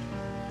情，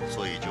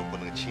所以就不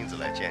能亲自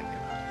来见你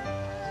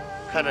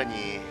了。看着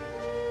你，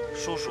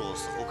叔叔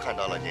似乎看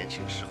到了年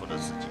轻时候的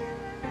自己。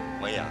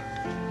文雅，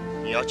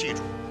你要记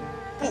住，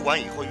不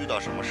管以后遇到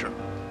什么事儿，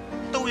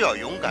都要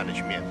勇敢地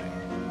去面对。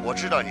我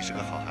知道你是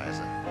个好孩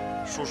子，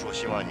叔叔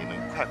希望你能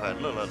快快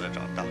乐乐地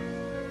长大。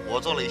我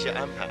做了一些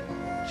安排，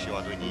希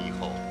望对你以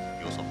后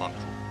有所帮助。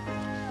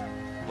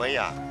文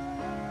雅，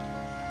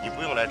你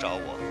不用来找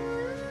我，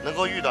能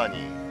够遇到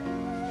你，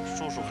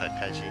叔叔很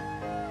开心。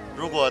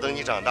如果等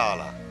你长大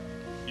了，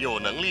有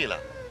能力了，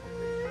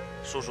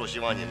叔叔希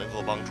望你能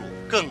够帮助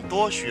更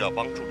多需要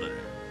帮助的人。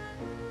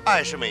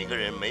爱是每个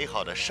人美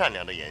好的、善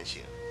良的言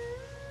行，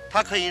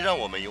它可以让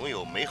我们拥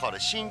有美好的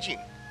心境，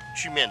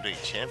去面对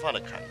前方的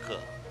坎坷。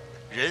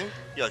人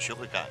要学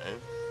会感恩，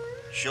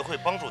学会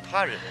帮助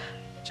他人，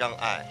将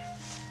爱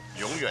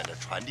永远地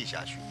传递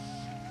下去。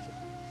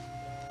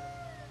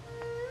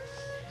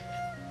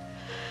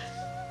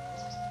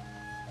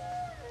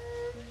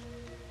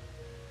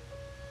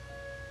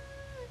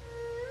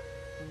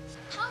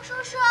唐叔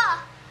叔，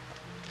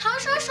唐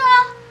叔叔，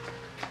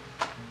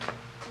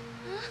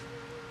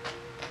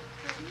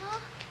人呢？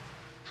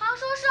唐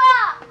叔叔，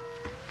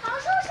唐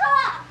叔叔，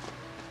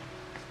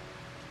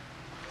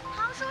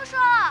唐叔叔，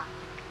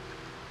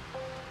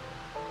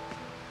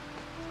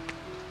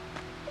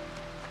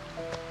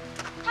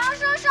唐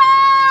叔叔，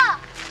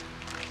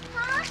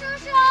唐叔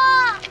叔。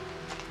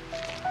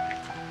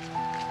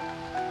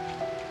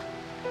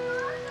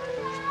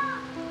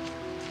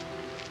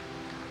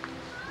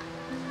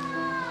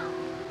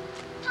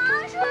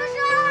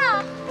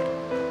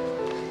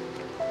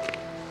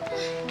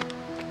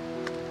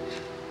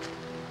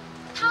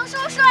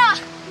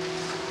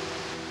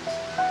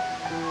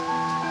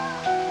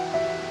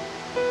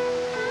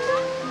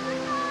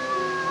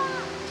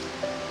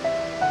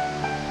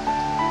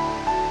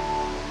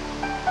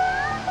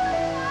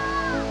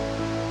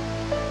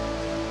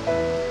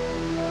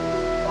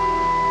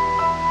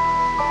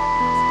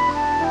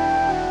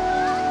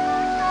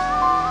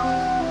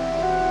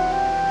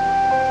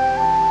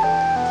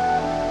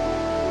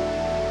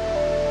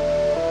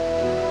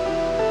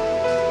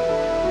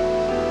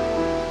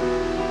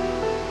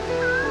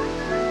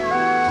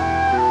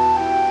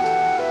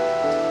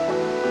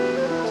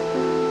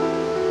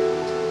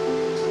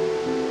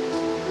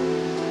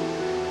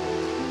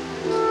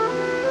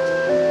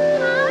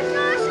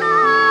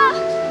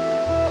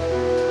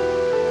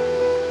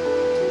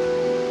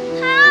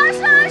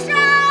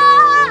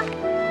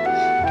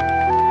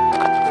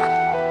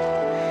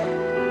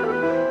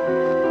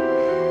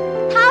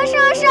唐叔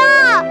叔，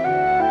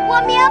我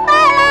明白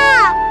了，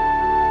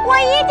我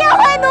一定会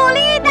努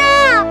力的，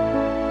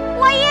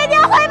我一定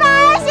会把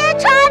爱心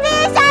传递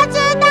下去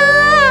的。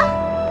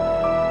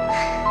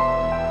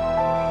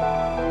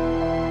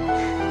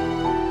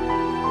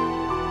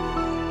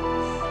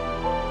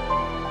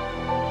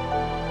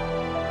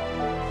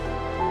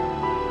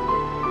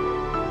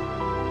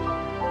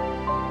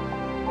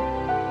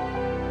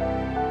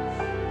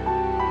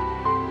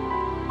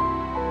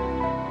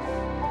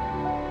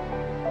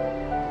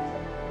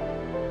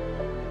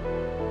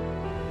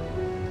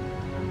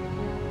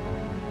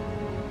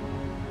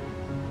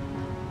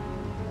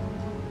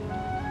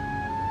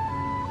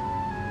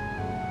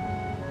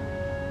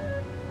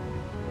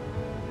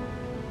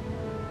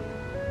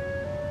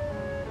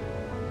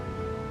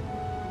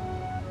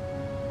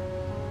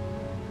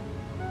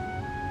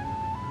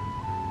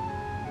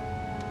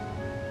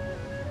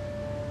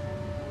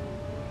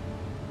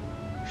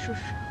叔叔，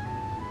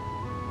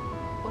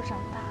我长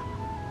大了，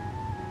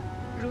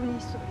如你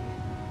所愿，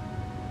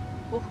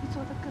我会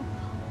做得更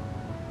好。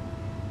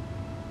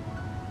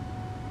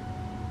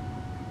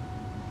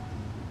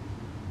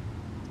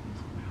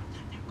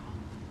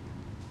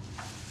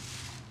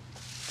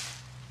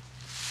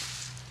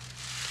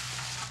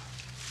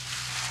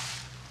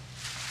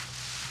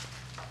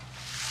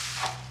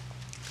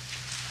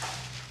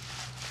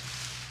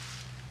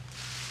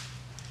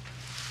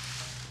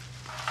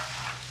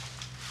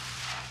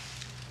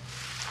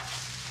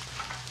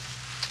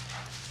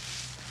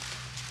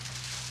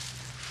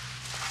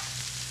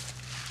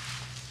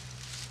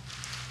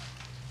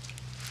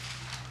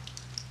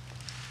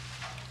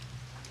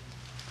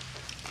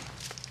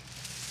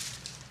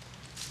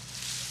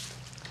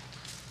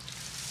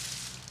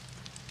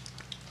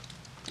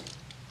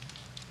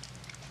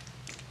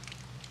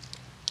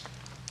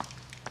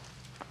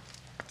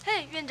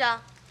嘿，院长，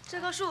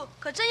这棵树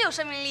可真有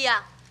生命力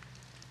啊！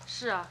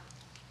是啊，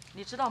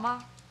你知道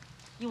吗？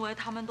因为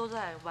他们都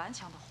在顽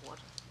强地活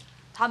着，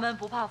他们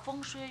不怕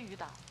风吹雨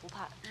打，不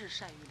怕日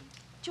晒雨淋，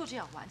就这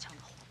样顽强地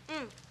活。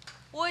嗯，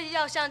我也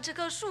要像这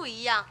棵树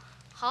一样，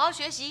好好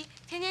学习，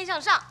天天向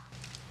上。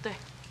对。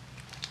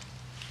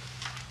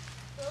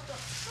哥哥、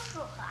叔叔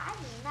和阿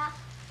姨呢？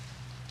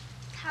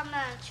他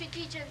们去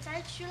地震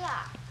灾区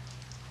了。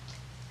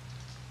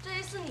这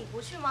一次你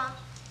不去吗？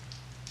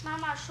妈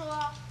妈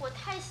说我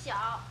太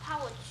小，怕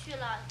我去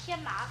了添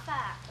麻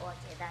烦。我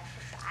觉得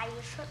叔叔阿姨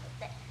说的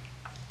对。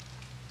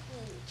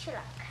你去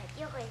了肯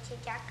定会添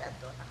加更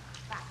多的麻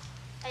烦。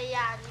哎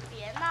呀，你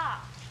别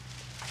闹。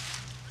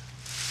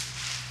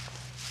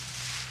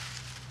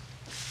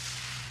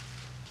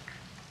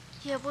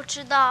也不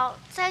知道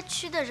灾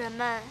区的人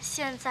们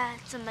现在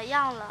怎么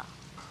样了。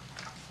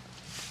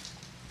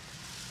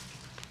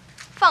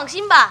放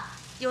心吧，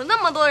有那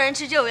么多人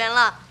去救援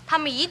了，他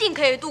们一定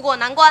可以渡过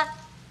难关。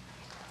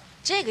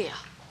这个呀，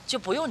就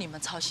不用你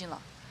们操心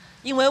了，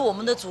因为我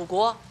们的祖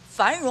国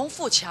繁荣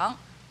富强，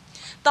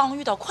当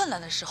遇到困难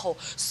的时候，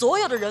所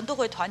有的人都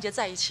会团结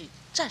在一起，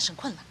战胜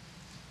困难，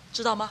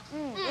知道吗？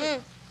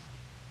嗯。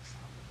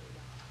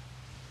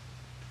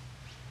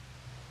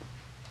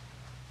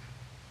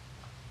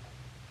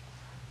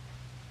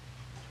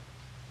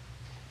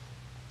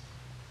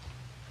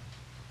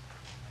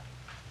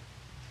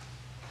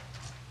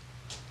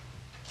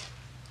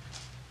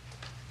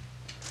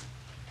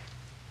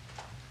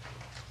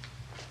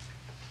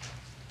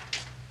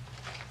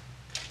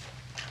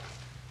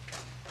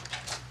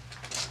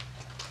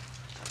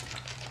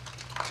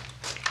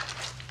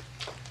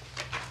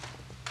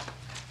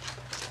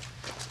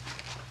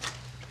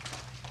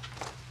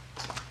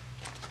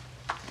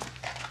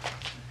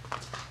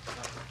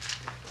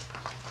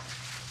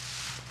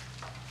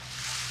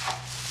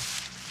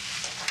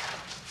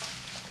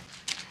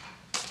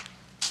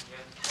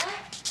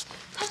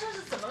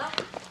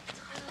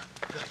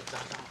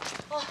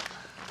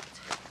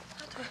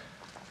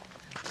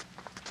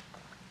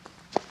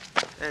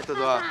哎，多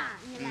多。妈妈，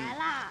你来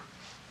啦。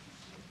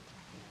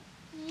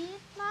咦，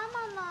妈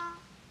妈呢？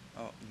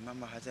哦，你妈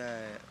妈还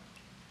在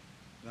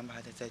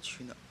灾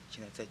区呢，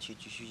现在灾区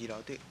继续医疗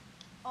队。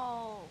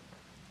哦。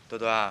多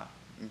多啊，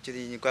你最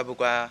近乖不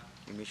乖啊？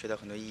有没有学到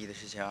很多意义的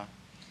事情啊？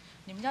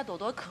你们家朵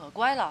朵可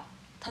乖了，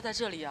她在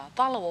这里啊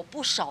帮了我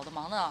不少的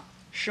忙呢。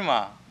是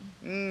吗？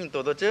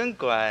朵朵真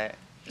乖。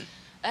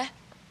哎，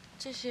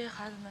这些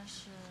孩子们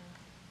是？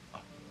哦，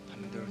他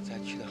们都是灾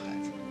区的孩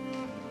子，他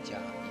们家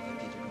因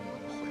为地震中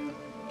给毁了。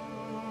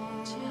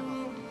这样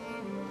啊，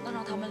那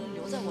让他们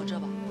留在我这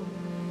吧。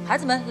孩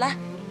子们，来，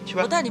去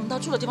吧，我带你们到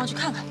住的地方去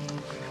看看。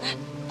来，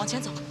往前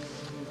走，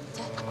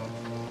走。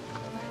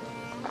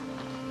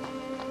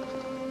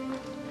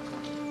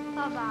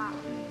爸爸，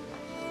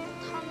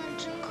他们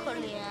真可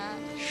怜。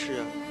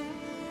是啊。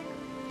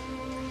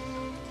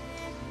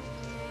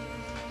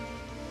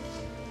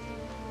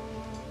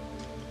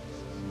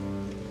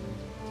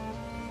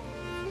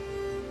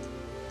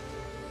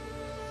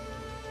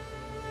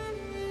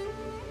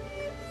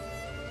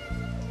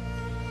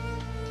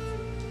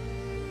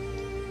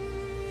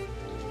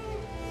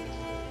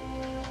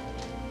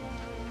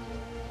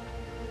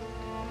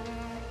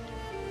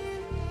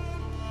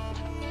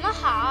你们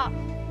好。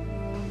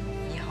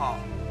你好。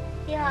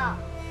你好。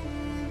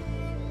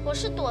我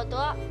是朵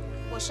朵。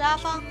我是阿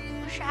芳。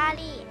我是阿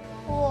丽。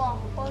我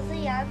是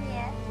杨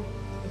年。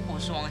我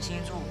是王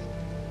新柱。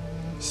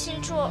新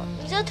柱，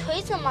你这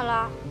腿怎么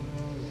了？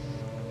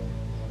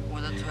我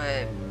的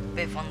腿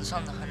被房子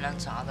上的横梁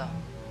砸的。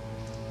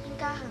应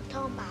该很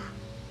痛吧？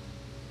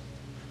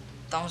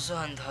当时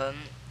很疼，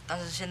但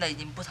是现在已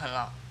经不疼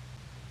了。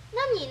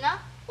那你呢？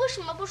为什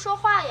么不说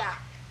话呀？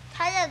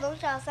他叫龙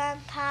小三，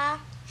他。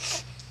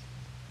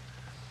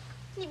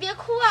你别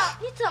哭啊！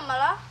你怎么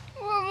了？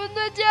我们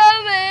的家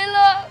没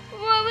了，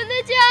我们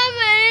的家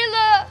没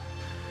了。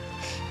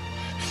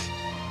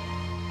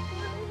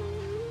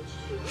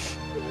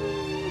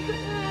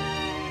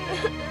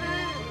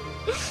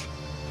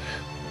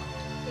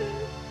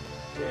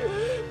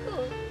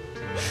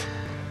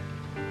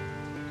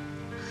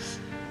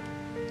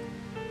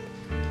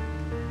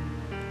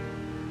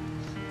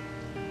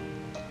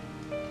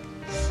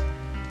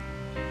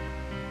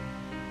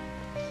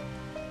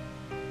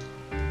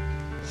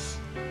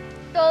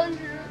当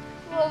时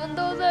我们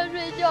都在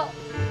睡觉，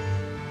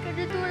可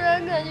是突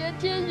然感觉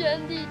天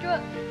旋地转，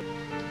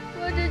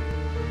我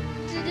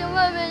只听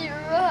外面有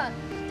人喊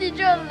地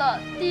震了，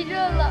地震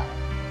了。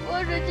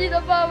我只记得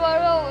爸爸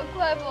让我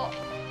快跑，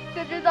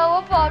可是当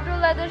我跑出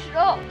来的时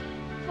候，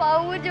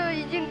房屋就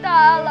已经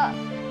塌了。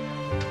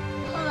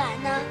后来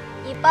呢？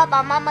你爸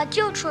爸妈妈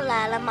救出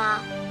来了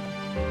吗？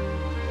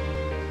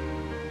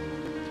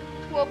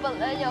我本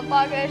来想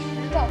扒开石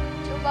头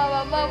救爸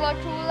爸妈妈出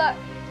来，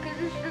可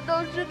是石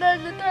头实在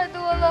是太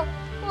多了，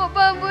我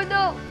搬不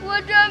动，我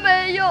真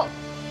没用。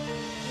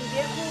你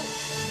别哭，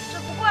这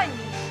不怪你。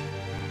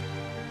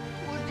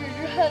我只是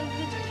恨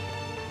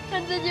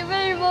自己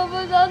为什么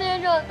不早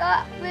点长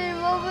大，为什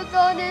么不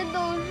早点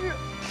懂事。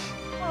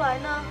后来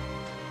呢？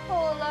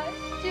后来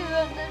救援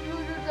的叔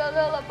叔找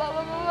到了爸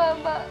爸妈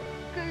妈，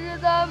可是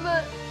他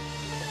们，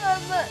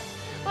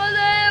我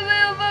再也没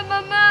有爸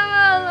爸妈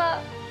妈了。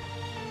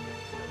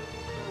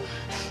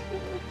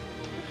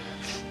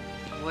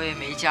我也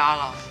没家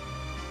了。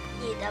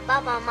你的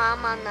爸爸妈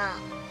妈呢？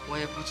我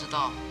也不知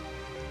道。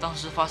当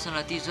时发生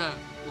了地震，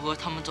我和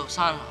他们走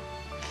散了。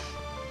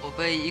我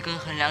被一根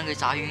横梁给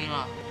砸晕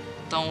了。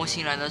当我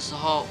醒来的时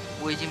候，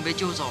我已经被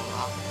救走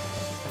了。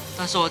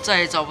但是我再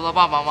也找不到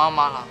爸爸妈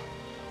妈了。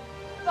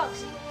放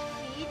心，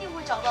你一定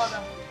会找到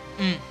的。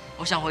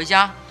我想回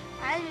家。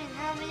还比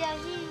他们要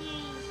幸运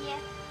一些。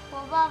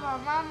我爸爸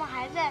妈妈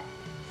还在，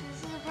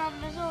只是他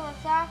们受了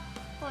伤，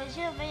我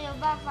却没有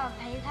办法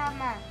陪他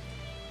们。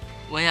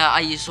文雅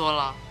阿姨说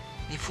了，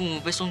你父母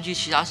被送去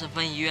其他省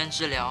份医院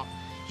治疗，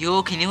以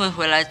后肯定会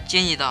回来接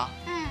你的。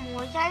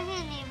我相信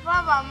你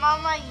爸爸妈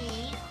妈也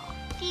一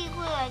定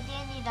会来接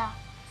你的。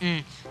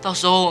到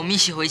时候我们一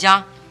起回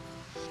家。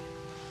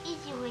一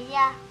起回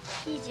家，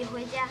一起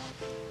回家。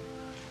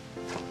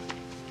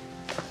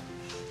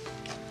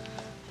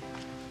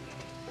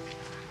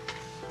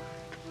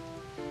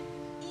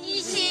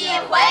一起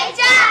回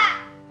家。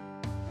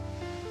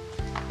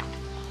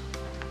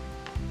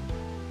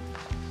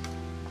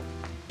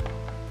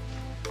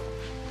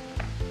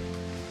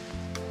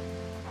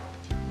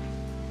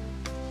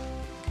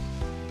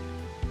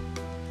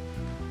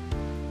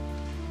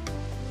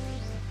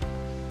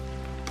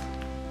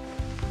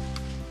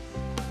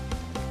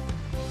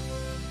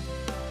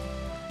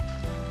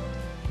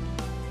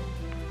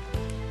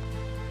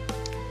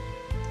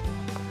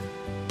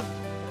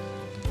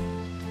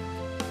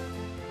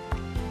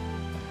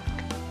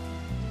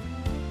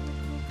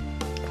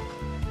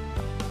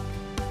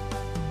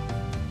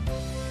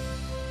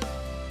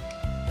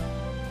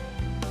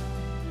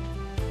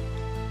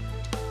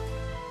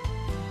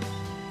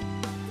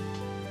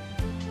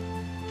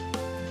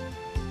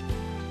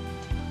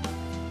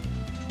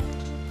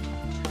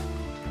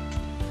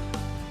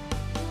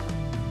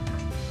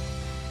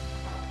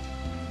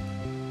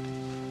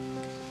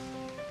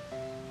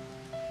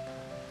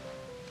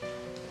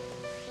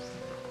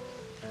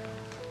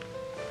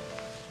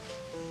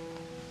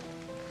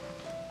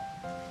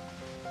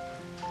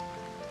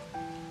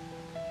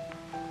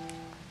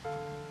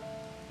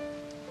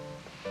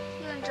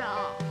院长，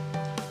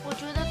我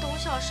觉得董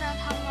小山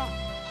他们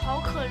好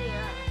可怜。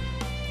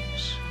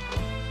是。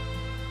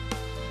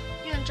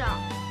院长，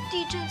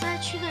地震灾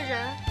区的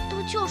人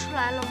都救出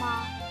来了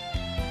吗？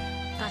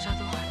大家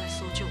都还在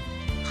搜救，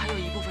还有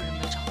一部分人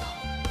没找到。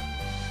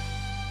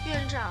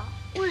院长，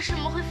为什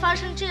么会发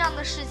生这样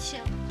的事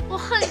情？我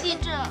恨地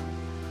震。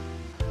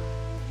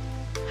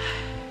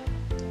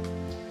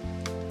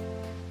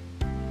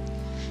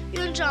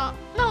院长，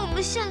那我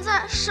们现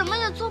在什么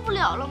也做不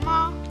了了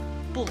吗？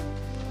不，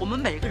我们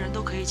每个人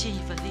都可以尽一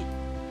份力，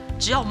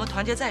只要我们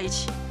团结在一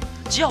起，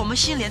只要我们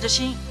心连着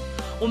心，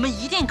我们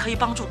一定可以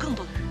帮助更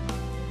多的人。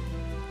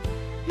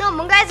那我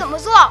们该怎么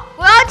做？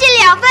我要尽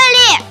2份力。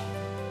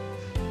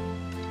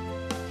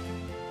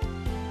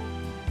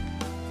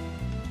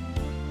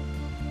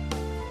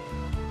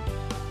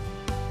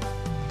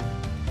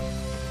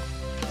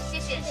谢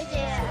谢。谢谢。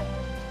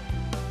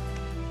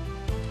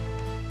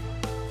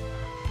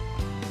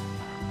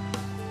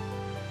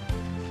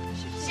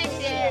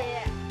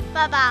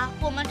爸爸，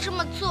我们这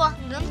么做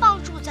能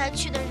帮助灾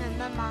区的人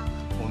们吗？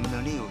我们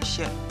能力有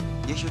限，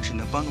也许只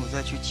能帮助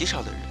灾区极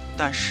少的人，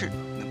但是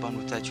能帮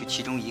助灾区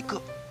其中一个，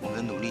我们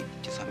的努力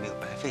就算没有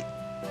白费，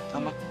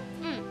好吗？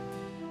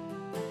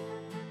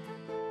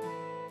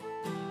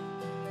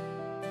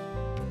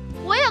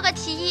我有个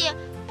提议，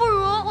不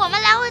如我们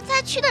来为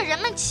灾区的人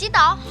们祈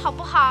祷，好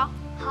不好？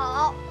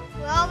好，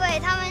我要为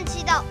他们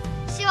祈祷，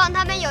希望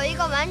他们有一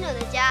个完整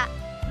的家。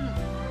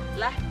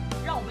来，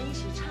让我们一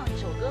起唱一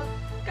首歌，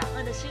《感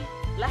恩的心》。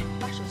来，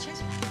把手牵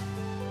起来。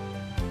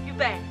预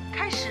备，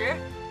开始。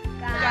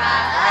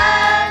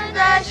感恩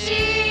的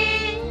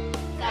心，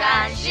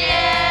感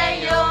谢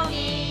有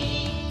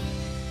你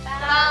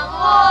伴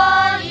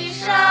我一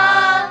生，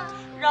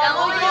让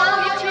我有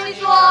勇气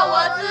做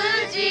我自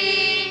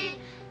己。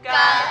感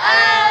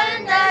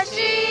恩的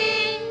心，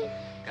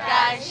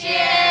感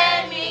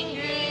谢命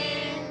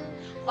运，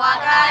花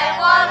开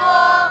花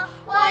落，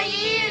我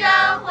依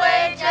然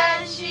会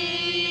珍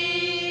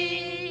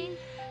惜。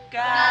感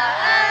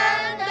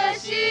恩的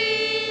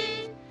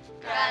心，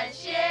感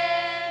谢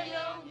有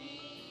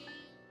你。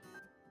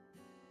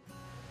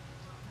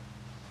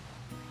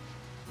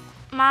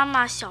妈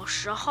妈小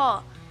时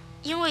候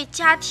因为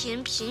家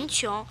庭贫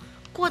穷，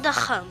过得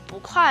很不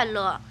快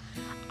乐，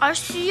而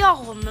需要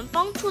我们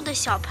帮助的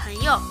小朋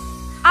友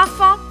阿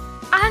芳、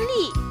阿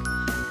丽、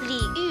李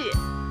玉、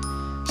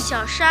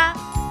小山、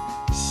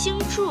星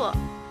柱、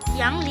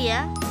杨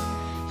莲，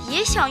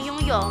也想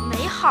拥有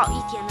美好一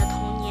点的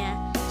童年，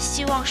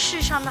希望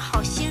世上的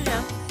好心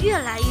人越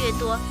来越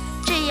多，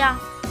这样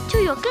就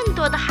有更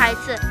多的孩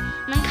子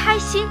能开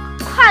心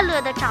快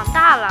乐地长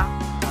大了。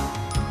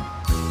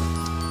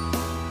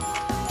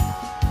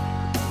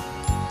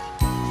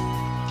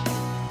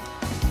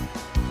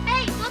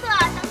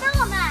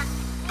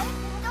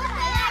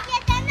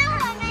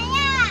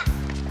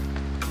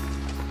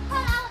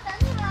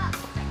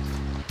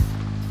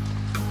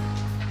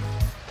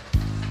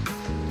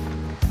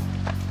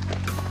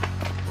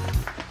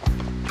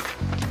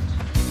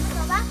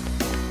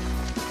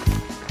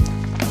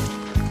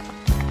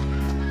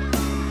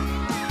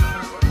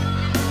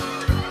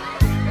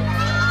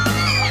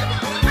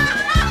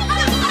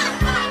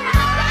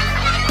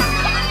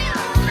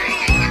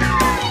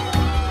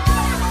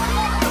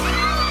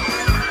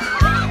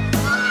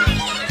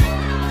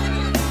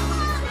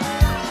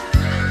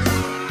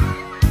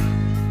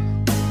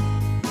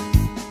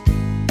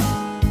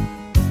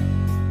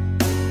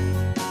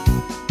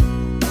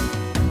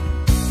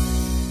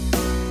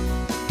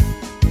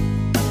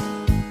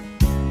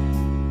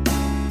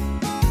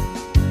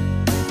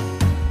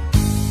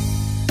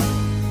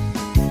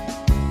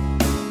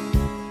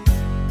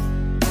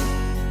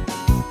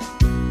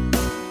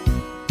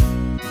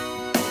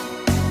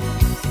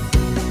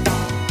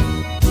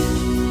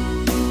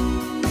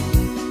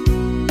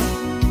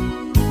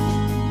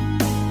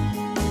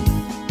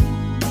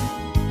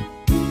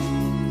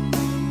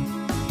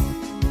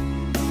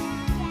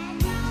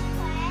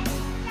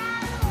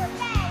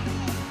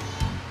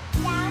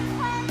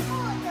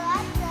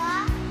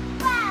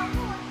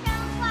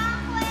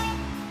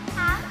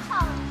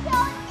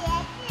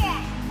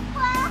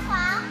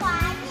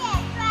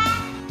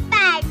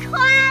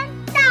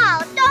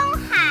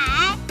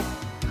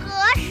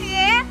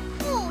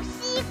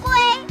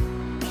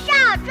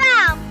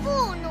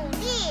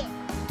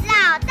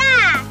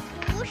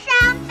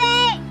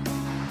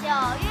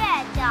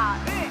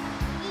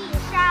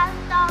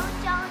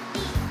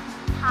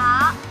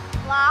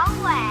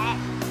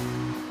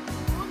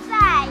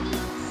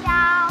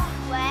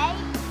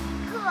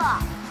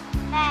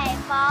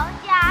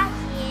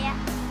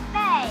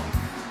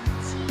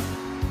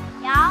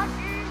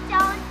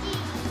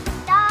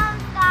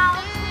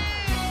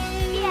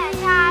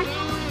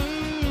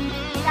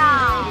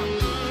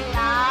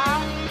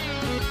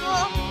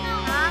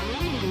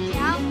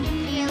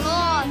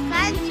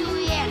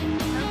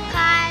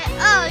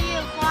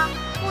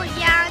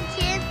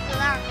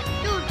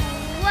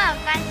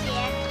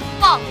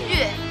望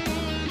月。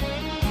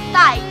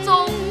岱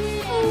宗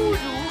夫如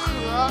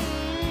何？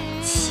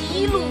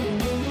歧路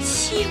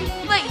青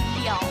未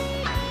了。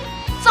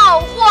造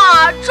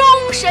化钟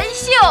神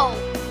秀，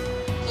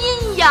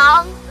阴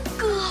阳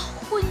割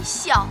昏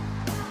晓。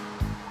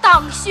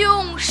荡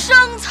胸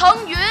生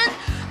层云，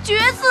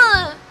决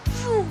字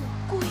入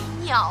归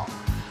鸟。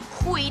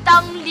会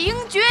当凌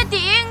绝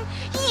顶，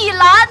一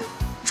览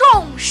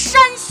众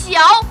山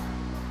小。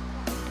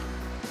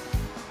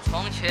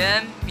床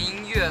前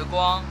明月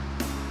光，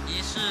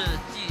疑是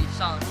地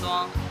上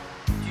霜。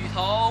举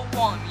头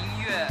望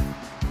明月，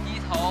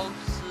低头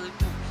思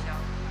故乡。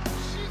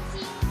诗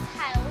经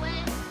采薇，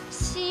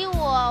昔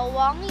我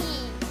往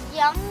矣，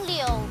杨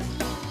柳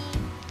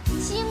依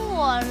依。今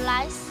我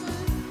来思，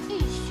雨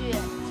雪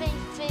霏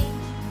霏。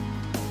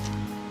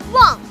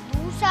望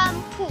庐山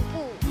瀑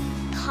布，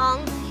唐·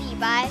李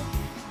白。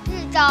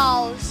日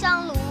照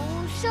香炉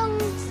生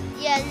紫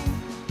烟，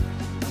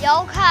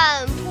遥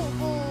看瀑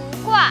布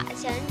挂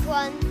前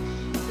川。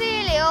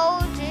飞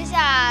流直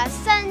下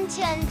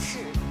3000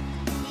尺，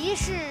疑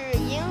是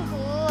银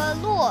河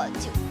落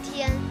九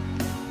天。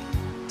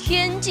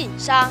天净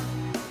沙，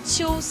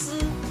秋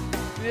思，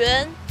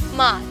元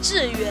马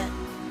致远。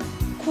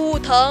枯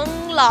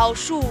藤老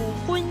树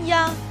昏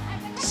鸦，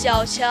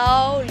小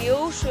桥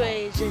流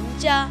水人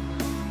家。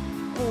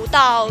古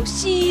道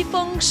西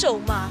风瘦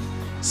马，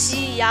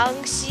夕阳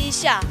西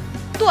下，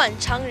断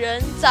肠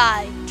人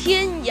在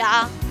天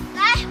涯。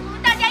来，我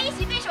们大家一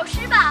起背首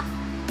诗吧。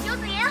游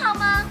子吟好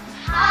吗？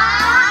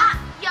好。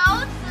游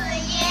子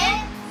吟，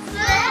慈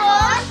母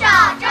手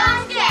中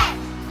线，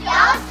游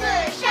子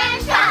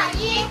身上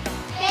衣。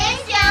临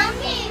行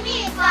密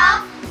密缝，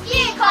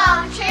意恐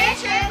迟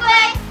迟归。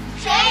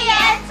谁言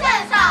寸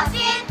草心，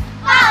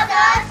报得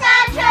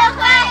三春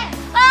晖。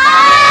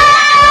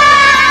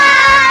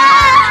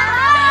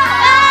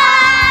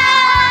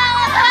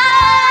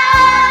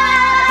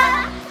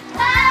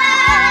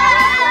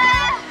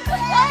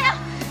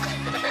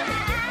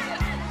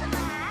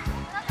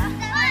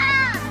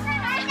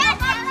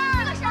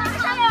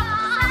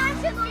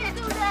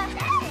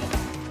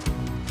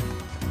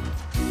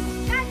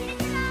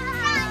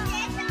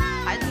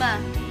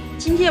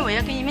今天我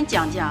要给你们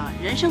讲讲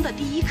人生的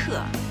第一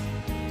课，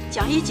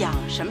讲一讲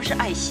什么是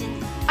爱心。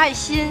爱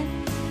心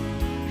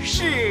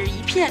是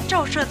一片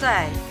照射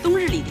在冬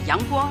日里的阳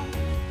光，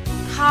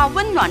它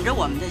温暖着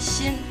我们的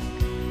心，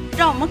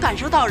让我们感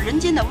受到人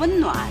间的温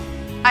暖。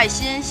爱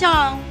心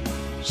像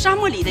沙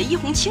漠里的一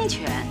泓清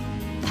泉，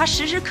它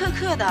时时刻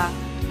刻的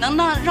能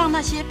让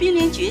那些濒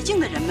临绝境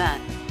的人们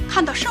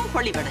看到生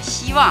活里边的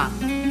希望。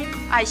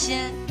爱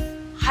心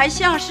还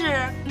像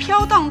是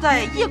飘荡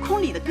在夜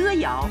空里的歌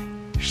谣，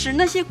使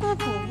那些孤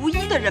苦无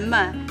依的人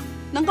们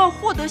能够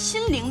获得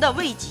心灵的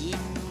慰藉。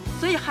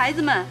所以孩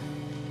子们，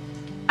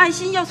爱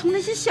心要从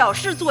那些小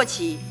事做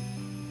起。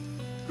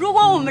如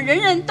果我们人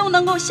人都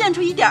能够献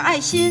出一点爱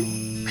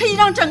心，可以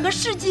让整个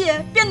世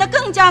界变得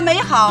更加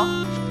美好。